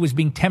 4 when he was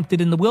being tempted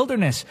in the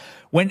wilderness.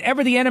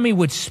 Whenever the enemy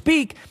would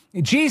speak,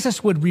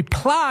 Jesus would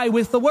reply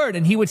with the Word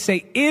and he would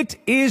say, "It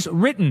is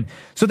written."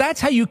 So that's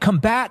how you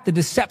combat the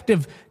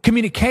deceptive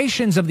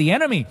communications of the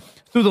enemy,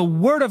 through the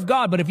Word of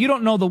God. But if you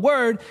don't know the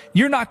Word,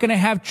 you're not going to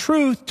have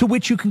truth to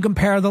which you can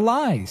compare the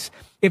lies.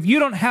 If you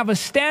don't have a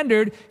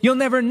standard, you'll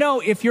never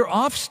know if you're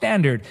off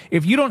standard.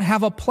 If you don't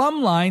have a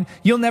plumb line,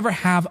 you'll never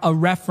have a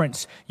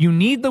reference. You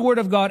need the Word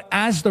of God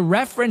as the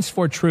reference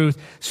for truth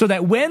so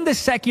that when the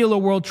secular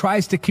world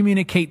tries to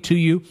communicate to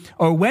you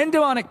or when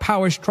demonic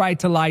powers try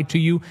to lie to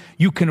you,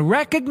 you can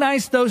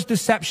recognize those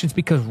deceptions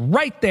because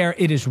right there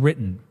it is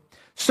written.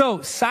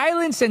 So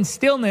silence and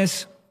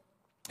stillness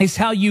is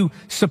how you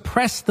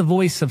suppress the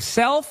voice of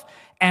self,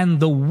 and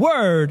the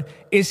Word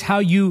is how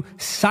you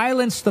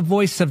silence the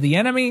voice of the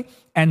enemy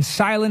and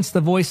silence the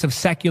voice of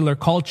secular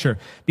culture,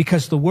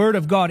 because the Word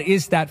of God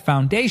is that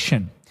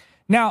foundation.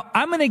 Now,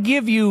 I'm going to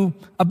give you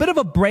a bit of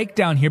a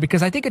breakdown here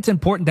because I think it's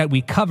important that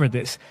we cover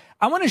this.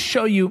 I want to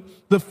show you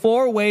the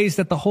 4 ways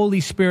that the Holy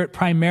Spirit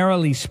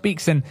primarily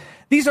speaks, and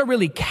these are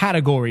really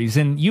categories,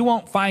 and you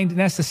won't find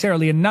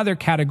necessarily another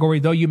category,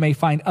 though you may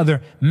find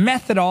other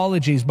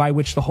methodologies by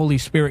which the Holy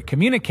Spirit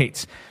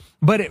communicates.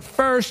 But it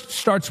first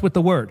starts with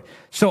the Word.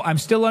 So I'm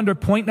still under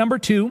point number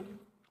 2.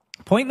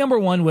 Point number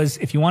 1 was,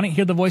 if you want to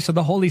hear the voice of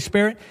the Holy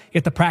Spirit, you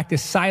have to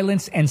practice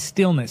silence and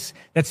stillness.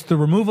 That's the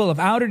removal of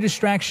outer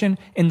distraction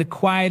and the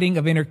quieting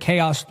of inner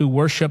chaos through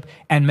worship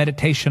and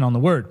meditation on the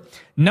Word.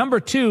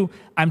 Number 2,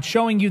 I'm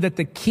showing you that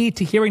the key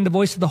to hearing the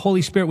voice of the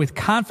Holy Spirit with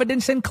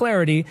confidence and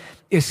clarity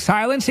is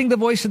silencing the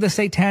voice of the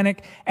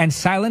satanic and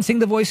silencing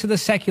the voice of the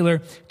secular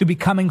through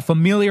becoming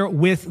familiar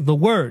with the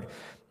Word.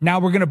 Now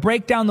we're going to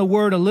break down the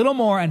word a little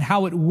more and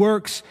how it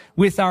works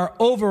with our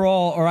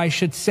overall, or I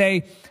should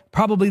say,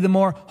 probably the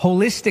more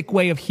holistic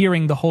way of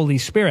hearing the Holy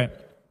Spirit.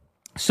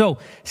 So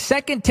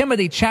 2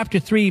 Timothy chapter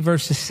 3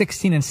 verses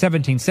 16 and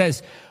 17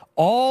 says,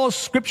 all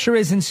scripture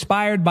is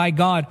inspired by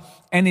God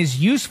and is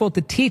useful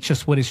to teach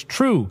us what is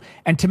true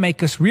and to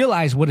make us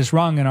realize what is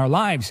wrong in our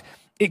lives.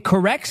 It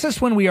corrects us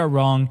when we are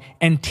wrong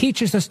and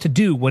teaches us to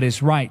do what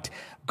is right.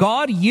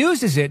 God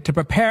uses it to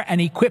prepare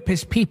and equip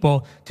his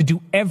people to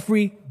do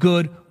every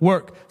good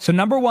work. So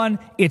number one,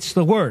 it's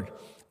the word.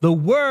 The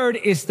word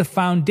is the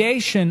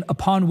foundation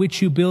upon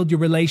which you build your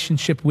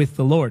relationship with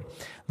the Lord.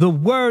 The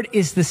word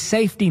is the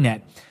safety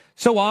net.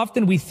 So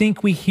often we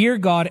think we hear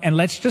God, and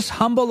let's just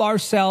humble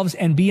ourselves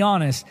and be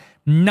honest.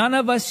 None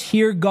of us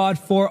hear God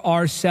for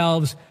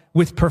ourselves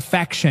with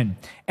perfection.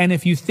 And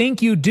if you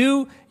think you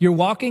do, you're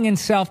walking in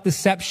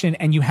self-deception,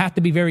 and you have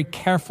to be very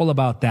careful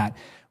about that.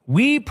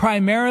 We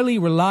primarily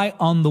rely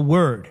on the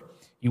word.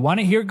 You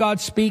want to hear God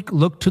speak,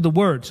 look to the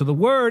word. So the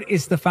word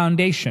is the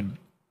foundation.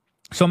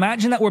 So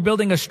imagine that we're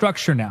building a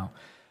structure now.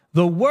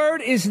 The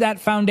word is that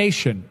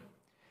foundation.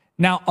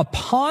 Now,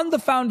 upon the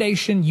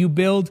foundation, you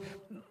build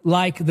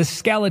like the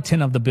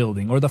skeleton of the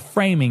building, or the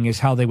framing is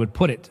how they would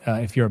put it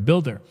if you're a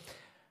builder.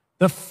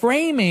 The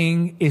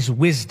framing is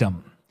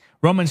wisdom.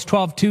 Romans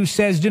 12:2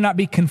 says, do not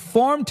be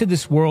conformed to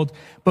this world,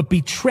 but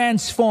be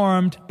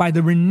transformed by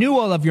the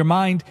renewal of your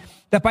mind,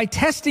 that by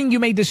testing you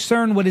may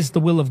discern what is the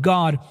will of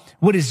God,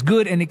 what is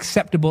good and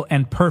acceptable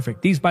and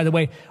perfect. These, by the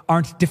way,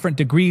 aren't different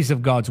degrees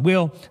of God's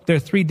will. They're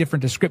three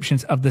different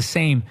descriptions of the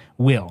same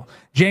will.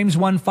 James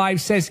 1:5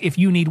 says, if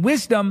you need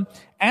wisdom,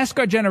 ask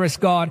our generous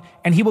God,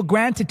 and he will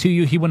grant it to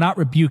you. He will not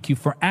rebuke you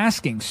for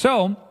asking.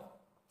 So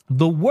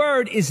the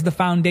word is the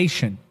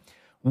foundation.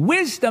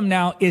 Wisdom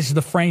now is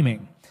the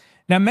framing.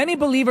 Now, many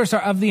believers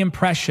are of the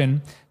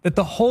impression that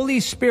the Holy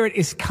Spirit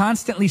is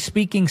constantly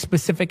speaking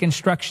specific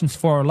instructions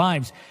for our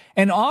lives.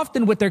 And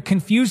often what they're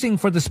confusing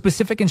for the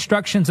specific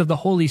instructions of the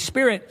Holy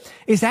Spirit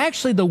is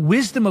actually the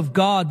wisdom of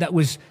God that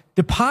was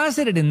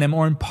deposited in them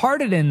or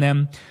imparted in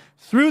them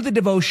through the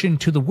devotion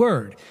to the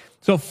Word.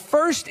 So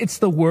first, it's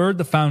the Word,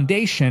 the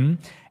foundation,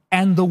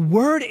 and the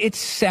Word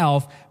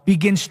itself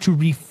begins to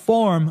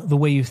reform the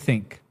way you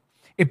think.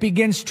 It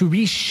begins to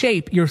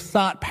reshape your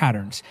thought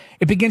patterns.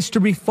 It begins to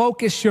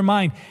refocus your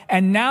mind.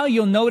 And now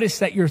you'll notice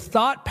that your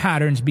thought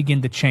patterns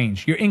begin to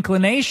change. Your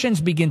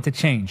inclinations begin to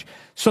change.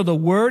 So the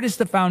word is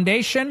the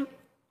foundation.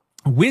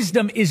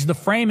 Wisdom is the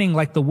framing,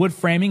 like the wood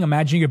framing.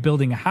 Imagine you're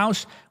building a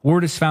house.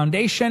 Word is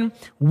foundation.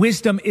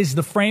 Wisdom is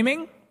the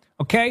framing.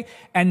 Okay?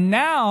 And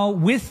now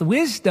with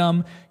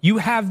wisdom, you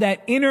have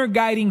that inner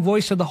guiding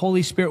voice of the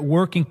Holy Spirit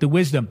working through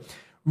wisdom.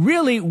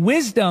 Really,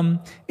 wisdom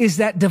is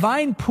that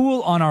divine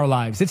pool on our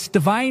lives. It's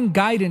divine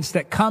guidance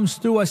that comes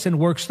through us and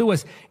works through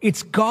us.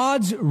 It's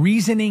God's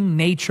reasoning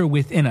nature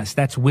within us.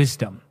 That's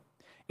wisdom.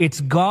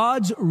 It's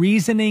God's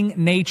reasoning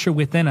nature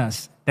within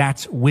us.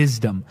 That's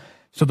wisdom.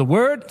 So the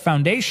word,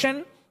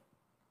 foundation,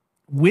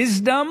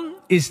 wisdom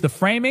is the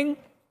framing.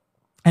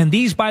 And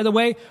these, by the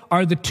way,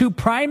 are the two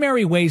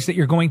primary ways that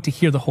you're going to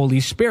hear the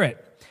Holy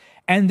Spirit.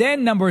 And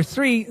then number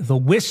 3, the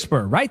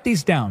whisper. Write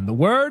these down. The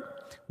word,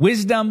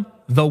 wisdom,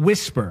 the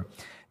whisper.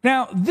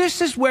 Now,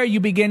 this is where you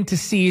begin to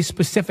see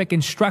specific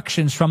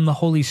instructions from the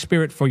Holy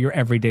Spirit for your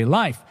everyday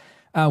life.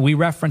 We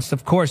referenced,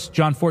 of course,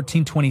 John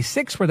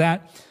 14:26 for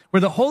that,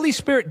 where the Holy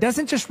Spirit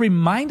doesn't just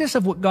remind us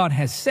of what God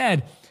has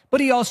said,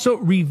 but he also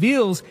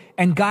reveals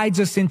and guides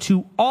us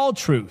into all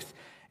truth.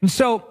 And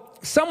so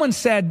someone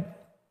said,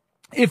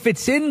 if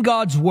it's in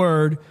God's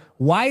word,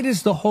 why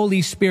does the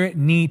Holy Spirit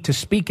need to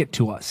speak it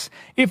to us?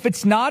 If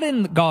it's not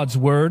in God's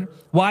word,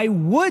 why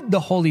would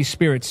the Holy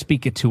Spirit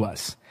speak it to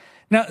us?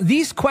 Now,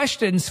 these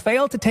questions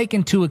fail to take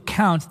into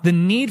account the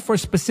need for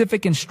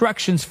specific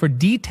instructions for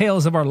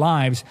details of our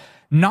lives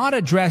not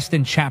addressed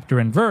in chapter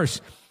and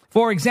verse.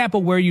 For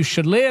example, where you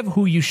should live,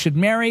 who you should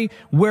marry,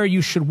 where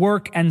you should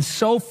work, and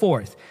so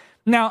forth.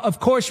 Now, of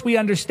course, we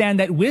understand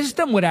that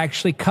wisdom would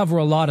actually cover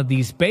a lot of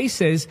these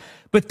bases,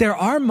 but there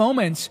are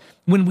moments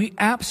when we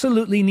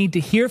absolutely need to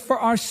hear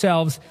for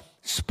ourselves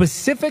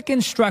specific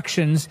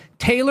instructions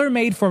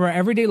tailor-made for our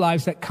everyday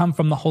lives that come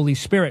from the Holy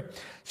Spirit.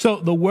 So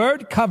the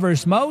word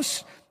covers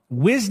most,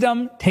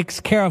 wisdom takes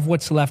care of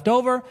what's left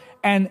over,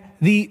 and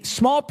the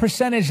small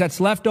percentage that's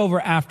left over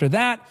after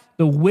that,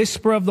 the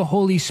whisper of the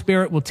Holy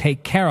Spirit will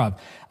take care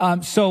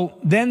of. So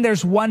then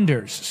there's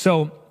wonders.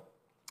 So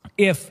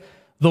if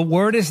the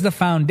word is the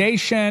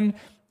foundation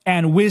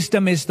and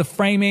wisdom is the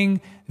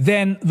framing,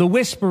 then the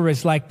whisper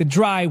is like the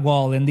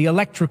drywall and the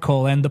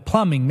electrical and the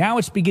plumbing. Now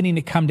it's beginning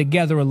to come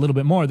together a little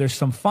bit more. There's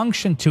some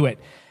function to it.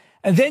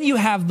 And then you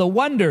have the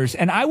wonders,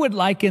 and I would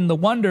liken the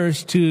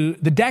wonders to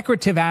the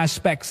decorative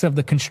aspects of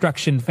the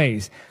construction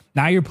phase.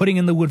 Now you're putting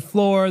in the wood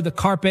floor, the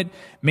carpet.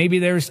 Maybe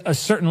there's a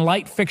certain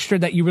light fixture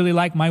that you really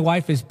like. My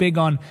wife is big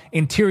on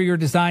interior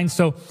design,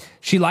 so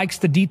she likes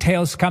the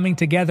details coming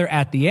together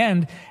at the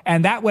end.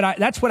 And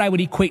that's what I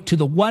would equate to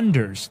the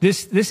wonders.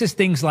 This is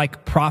things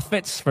like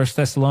prophets, 1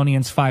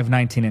 Thessalonians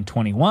 5:19 and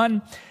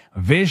 21.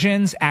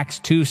 Visions, Acts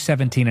 2,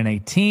 17 and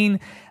 18.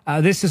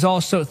 This is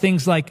also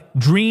things like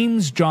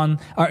dreams, Job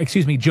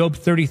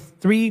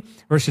 33,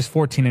 verses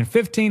 14 and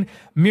 15.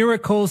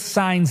 Miracles,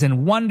 signs,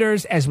 and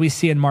wonders, as we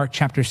see in Mark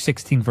chapter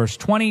 16, verse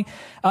 20.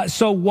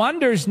 So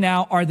wonders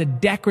now are the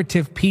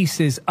decorative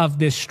pieces of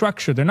this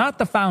structure. They're not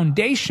the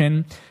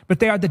foundation, but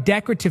they are the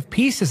decorative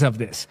pieces of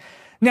this.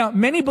 Now,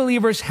 many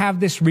believers have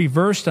this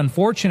reversed,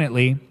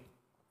 unfortunately.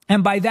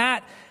 And by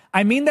that,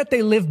 I mean that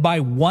they live by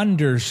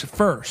wonders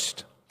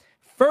first.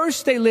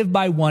 First, they live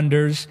by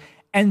wonders,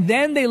 and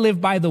then they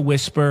live by the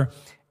whisper,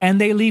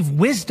 and they leave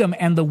wisdom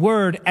and the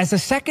word as a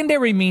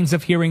secondary means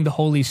of hearing the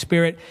Holy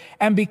Spirit.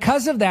 And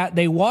because of that,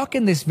 they walk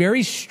in this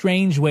very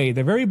strange way.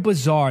 They're very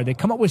bizarre. They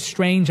come up with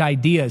strange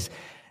ideas.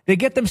 They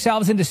get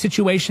themselves into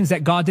situations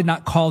that God did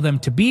not call them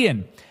to be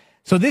in.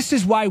 So this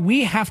is why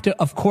we have to,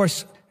 of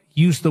course,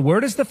 use the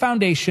word as the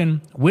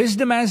foundation,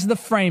 wisdom as the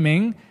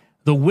framing,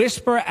 the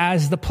whisper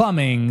as the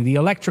plumbing, the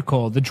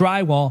electrical, the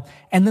drywall,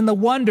 and then the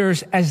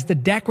wonders as the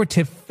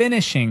decorative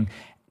finishing,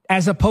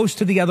 as opposed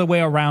to the other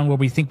way around where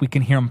we think we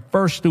can hear them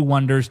first through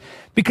wonders,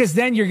 because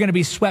then you're going to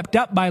be swept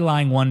up by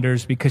lying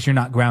wonders because you're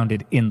not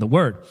grounded in the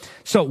word.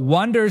 So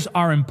wonders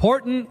are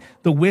important.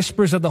 The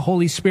whispers of the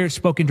Holy Spirit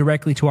spoken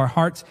directly to our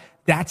hearts,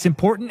 that's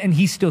important, and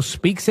he still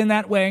speaks in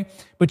that way,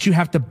 but you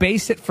have to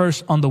base it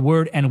first on the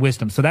word and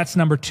wisdom. So that's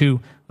number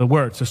 2, the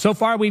word. So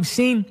far we've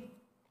seen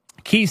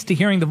keys to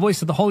hearing the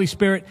voice of the Holy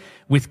Spirit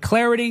with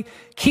clarity.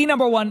 Key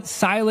number 1,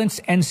 silence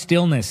and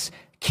stillness.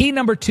 Key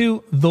number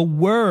 2, the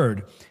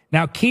word.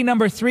 Now, key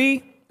number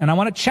 3, and I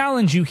want to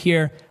challenge you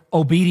here,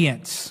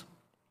 obedience.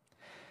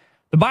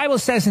 The Bible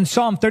says in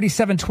Psalm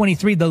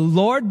 37:23, the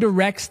Lord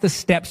directs the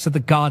steps of the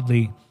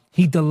godly.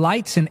 He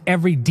delights in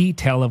every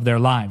detail of their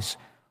lives.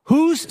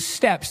 Whose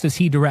steps does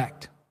he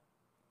direct?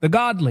 The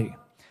godly.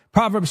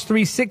 Proverbs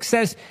 3:6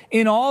 says,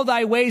 in all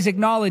thy ways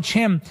acknowledge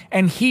him,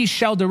 and he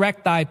shall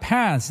direct thy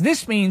paths.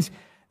 This means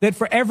that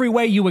for every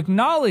way you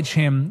acknowledge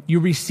him, you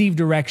receive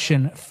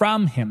direction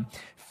from him.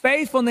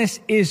 Faithfulness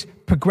is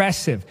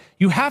progressive.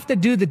 You have to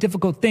do the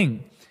difficult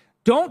thing.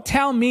 Don't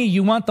tell me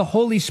you want the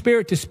Holy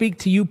Spirit to speak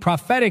to you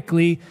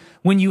prophetically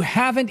when you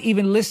haven't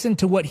even listened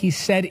to what he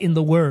said in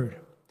the word.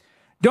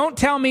 Don't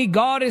tell me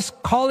God is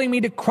calling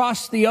me to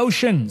cross the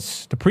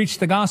oceans to preach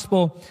the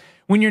gospel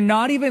when you're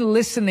not even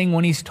listening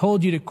when he's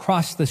told you to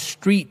cross the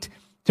street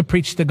to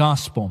preach the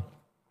gospel.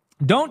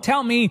 Don't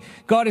tell me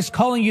God is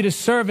calling you to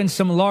serve in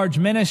some large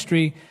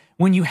ministry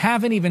when you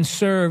haven't even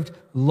served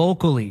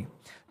locally.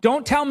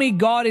 Don't tell me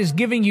God is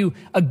giving you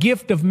a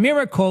gift of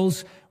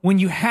miracles when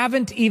you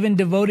haven't even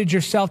devoted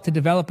yourself to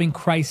developing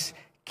Christ's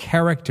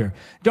character.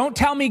 Don't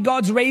tell me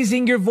God's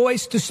raising your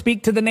voice to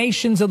speak to the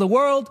nations of the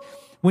world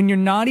when you're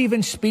not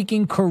even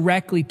speaking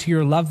correctly to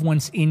your loved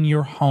ones in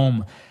your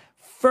home.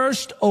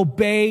 First,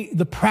 obey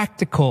the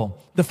practical,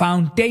 the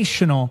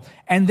foundational,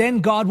 and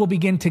then God will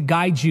begin to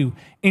guide you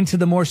into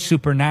the more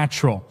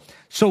supernatural.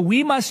 So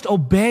we must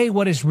obey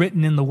what is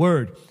written in the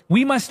word.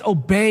 We must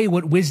obey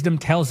what wisdom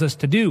tells us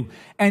to do.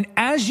 And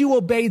as you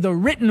obey the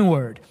written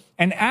word,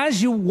 and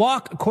as you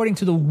walk according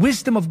to the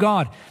wisdom of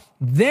God,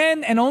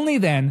 then and only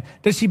then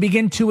does he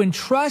begin to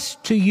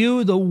entrust to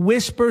you the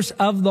whispers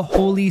of the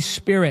Holy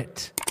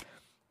Spirit.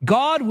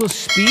 God will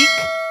speak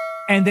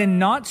and then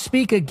not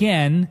speak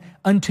again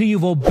until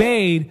you've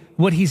obeyed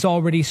what he's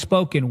already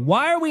spoken.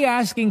 Why are we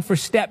asking for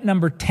step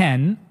number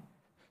 10,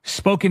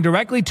 spoken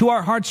directly to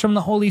our hearts from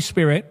the Holy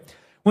Spirit,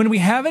 when we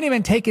haven't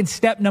even taken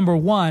step number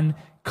 1,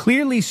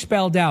 clearly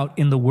spelled out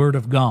in the Word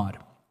of God?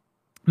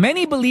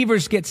 Many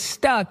believers get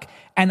stuck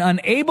and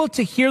unable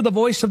to hear the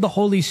voice of the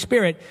Holy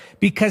Spirit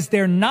because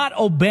they're not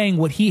obeying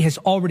what he has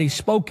already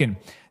spoken.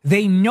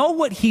 They know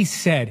what he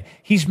said.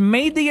 He's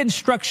made the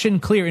instruction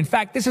clear. In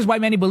fact, this is why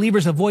many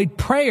believers avoid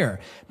prayer,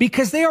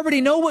 because they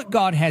already know what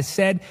God has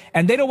said,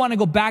 and they don't want to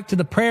go back to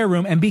the prayer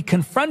room and be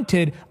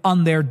confronted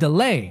on their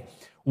delay.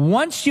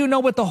 Once you know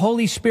what the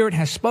Holy Spirit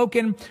has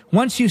spoken,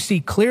 once you see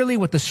clearly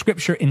what the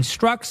scripture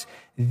instructs,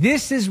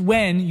 this is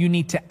when you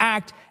need to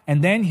act,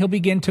 and then he'll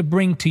begin to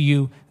bring to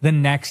you the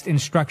next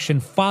instruction.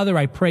 Father,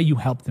 I pray you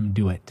help them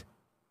do it.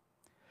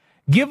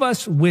 Give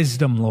us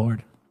wisdom,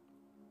 Lord.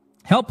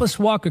 Help us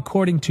walk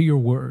according to your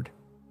word.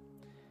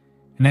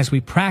 And as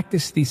we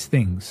practice these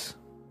things,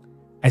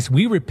 as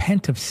we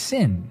repent of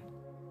sin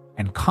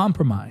and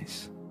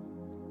compromise,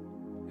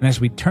 and as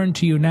we turn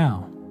to you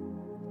now,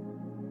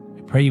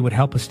 I pray you would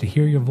help us to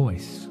hear your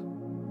voice.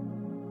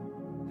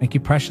 Thank you,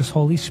 precious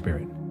Holy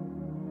Spirit,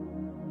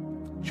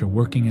 that you're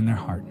working in their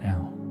heart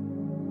now.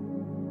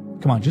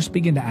 Come on, just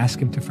begin to ask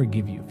him to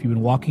forgive you. If you've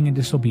been walking in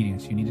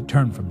disobedience, you need to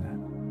turn from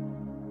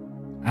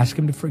that. Ask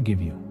him to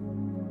forgive you.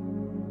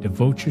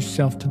 Devote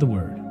yourself to the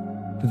word,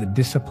 to the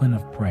discipline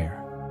of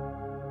prayer,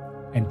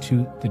 and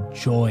to the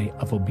joy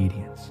of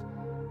obedience.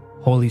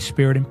 Holy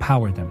Spirit,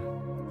 empower them.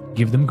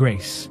 Give them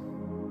grace.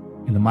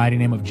 In the mighty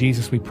name of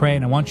Jesus, we pray,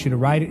 and I want you to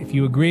write it. If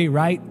you agree,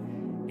 write,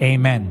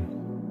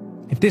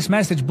 Amen. If this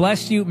message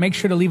blessed you, make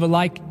sure to leave a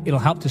like. It'll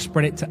help to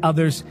spread it to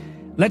others.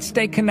 Let's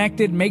stay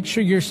connected. Make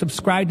sure you're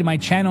subscribed to my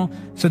channel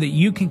so that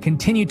you can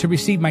continue to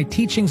receive my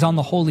teachings on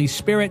the Holy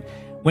Spirit.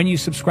 When you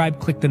subscribe,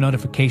 click the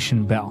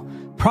notification bell.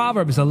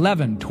 Proverbs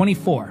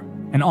 11:24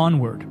 and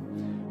onward.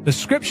 The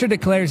scripture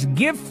declares,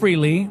 give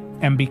freely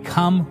and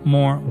become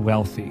more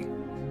wealthy.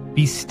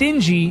 Be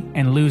stingy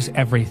and lose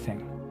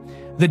everything.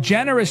 The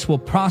generous will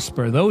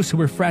prosper. Those who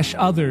refresh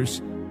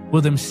others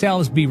will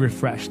themselves be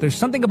refreshed. There's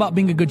something about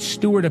being a good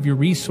steward of your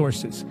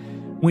resources.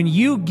 When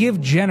you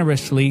give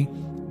generously,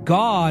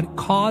 God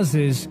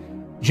causes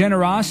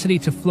generosity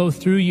to flow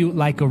through you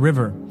like a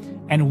river.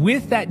 And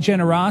with that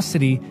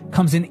generosity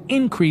comes an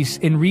increase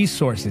in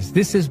resources.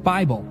 This is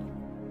Bible.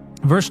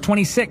 Verse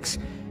 26,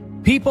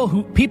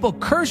 people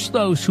curse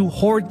those who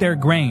hoard their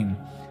grain,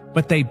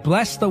 but they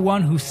bless the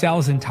one who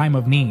sells in time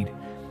of need.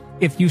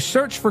 If you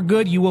search for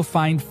good, you will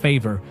find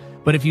favor.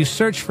 But if you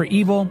search for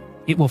evil,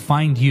 it will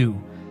find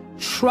you.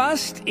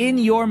 Trust in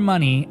your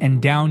money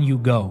and down you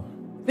go.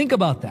 Think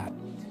about that.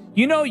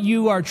 You know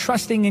you are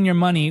trusting in your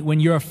money when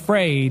you're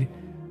afraid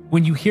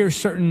when you hear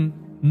certain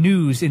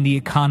news in the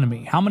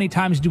economy. How many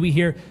times do we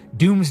hear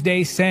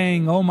doomsday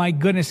saying, oh my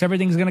goodness,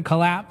 everything's going to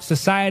collapse.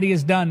 Society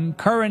is done.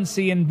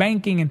 Currency and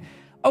banking. And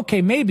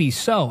okay, maybe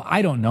so.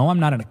 I don't know.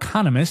 I'm not an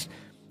economist.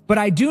 But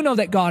I do know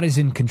that God is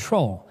in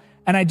control.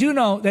 And I do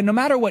know that no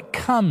matter what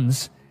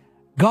comes,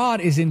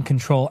 God is in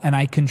control and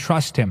I can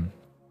trust him.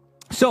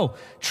 So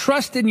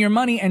trust in your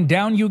money and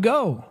down you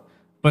go.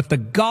 But the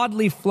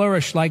godly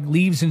flourish like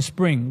leaves in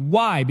spring.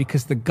 Why?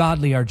 Because the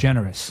godly are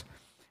generous.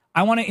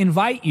 I want to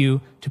invite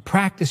you to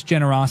practice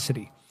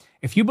generosity.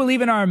 If you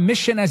believe in our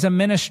mission as a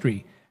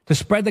ministry to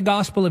spread the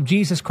gospel of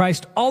Jesus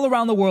Christ all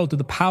around the world through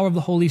the power of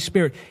the Holy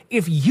Spirit,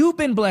 if you've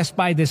been blessed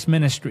by this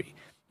ministry,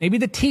 maybe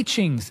the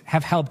teachings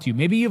have helped you.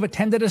 Maybe you've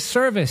attended a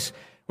service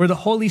where the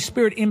Holy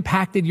Spirit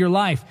impacted your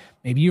life.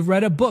 Maybe you've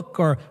read a book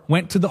or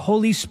went to the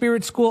Holy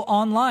Spirit school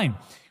online.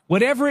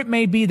 Whatever it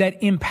may be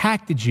that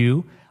impacted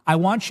you, I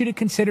want you to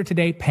consider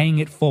today paying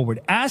it forward.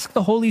 Ask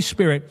the Holy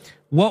Spirit,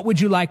 what would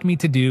you like me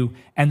to do?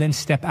 And then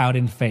step out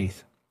in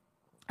faith.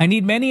 I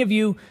need many of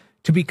you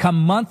to become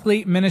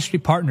monthly ministry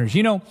partners.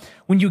 You know,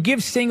 when you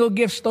give single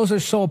gifts, those are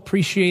so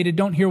appreciated.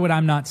 Don't hear what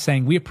I'm not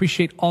saying. We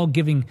appreciate all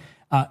giving,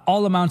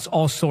 all amounts,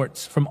 all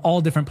sorts, from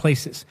all different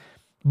places.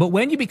 But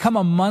when you become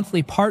a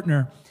monthly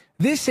partner,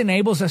 this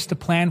enables us to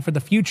plan for the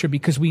future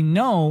because we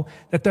know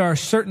that there are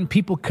certain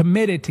people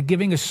committed to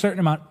giving a certain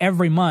amount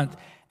every month.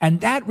 And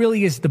that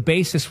really is the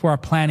basis for our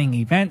planning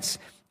events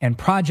and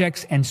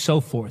projects and so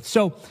forth.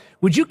 So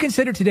would you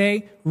consider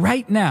today,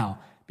 right now,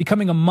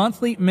 becoming a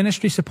monthly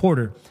ministry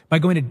supporter by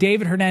going to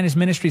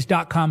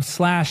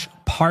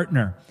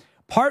davidhernandezministries.com/partner.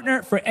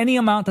 Partner for any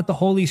amount that the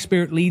Holy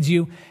Spirit leads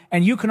you.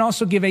 And you can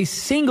also give a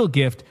single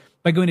gift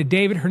by going to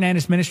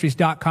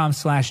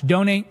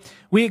davidhernandezministries.com/donate.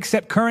 We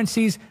accept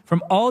currencies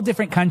from all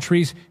different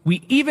countries.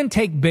 We even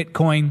take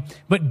Bitcoin,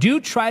 but do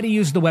try to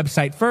use the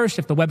website first.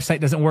 If the website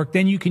doesn't work,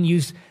 then you can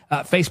use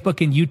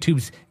Facebook and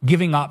YouTube's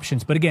giving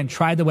options. But again,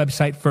 try the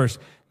website first.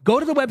 Go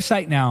to the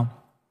website now.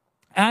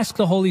 Ask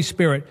the Holy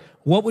Spirit,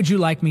 what would you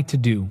like me to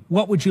do?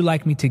 What would you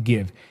like me to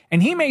give?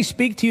 And he may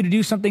speak to you to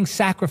do something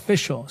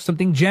sacrificial,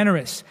 something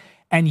generous,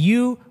 and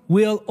you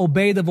will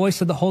obey the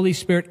voice of the Holy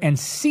Spirit and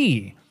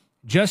see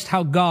just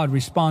how God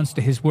responds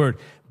to his word.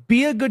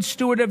 Be a good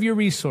steward of your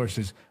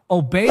resources.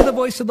 Obey the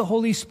voice of the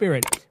Holy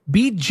Spirit.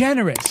 Be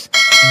generous.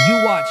 And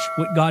you watch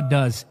what God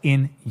does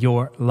in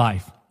your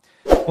life.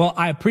 Well,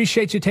 I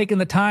appreciate you taking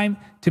the time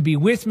to be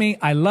with me.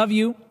 I love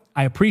you.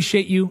 I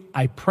appreciate you.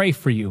 I pray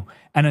for you.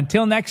 And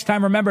until next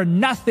time, remember,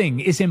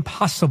 nothing is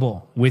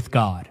impossible with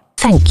God.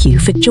 Thank you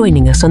for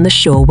joining us on the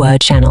Sure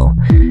Word channel.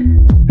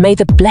 May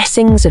the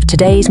blessings of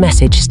today's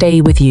message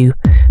stay with you.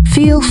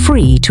 Feel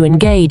free to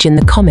engage in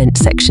the comment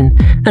section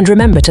and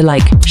remember to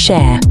like,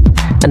 share,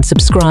 and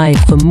subscribe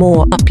for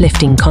more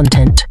uplifting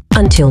content.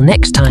 Until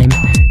next time,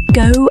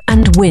 go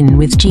and win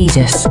with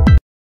Jesus.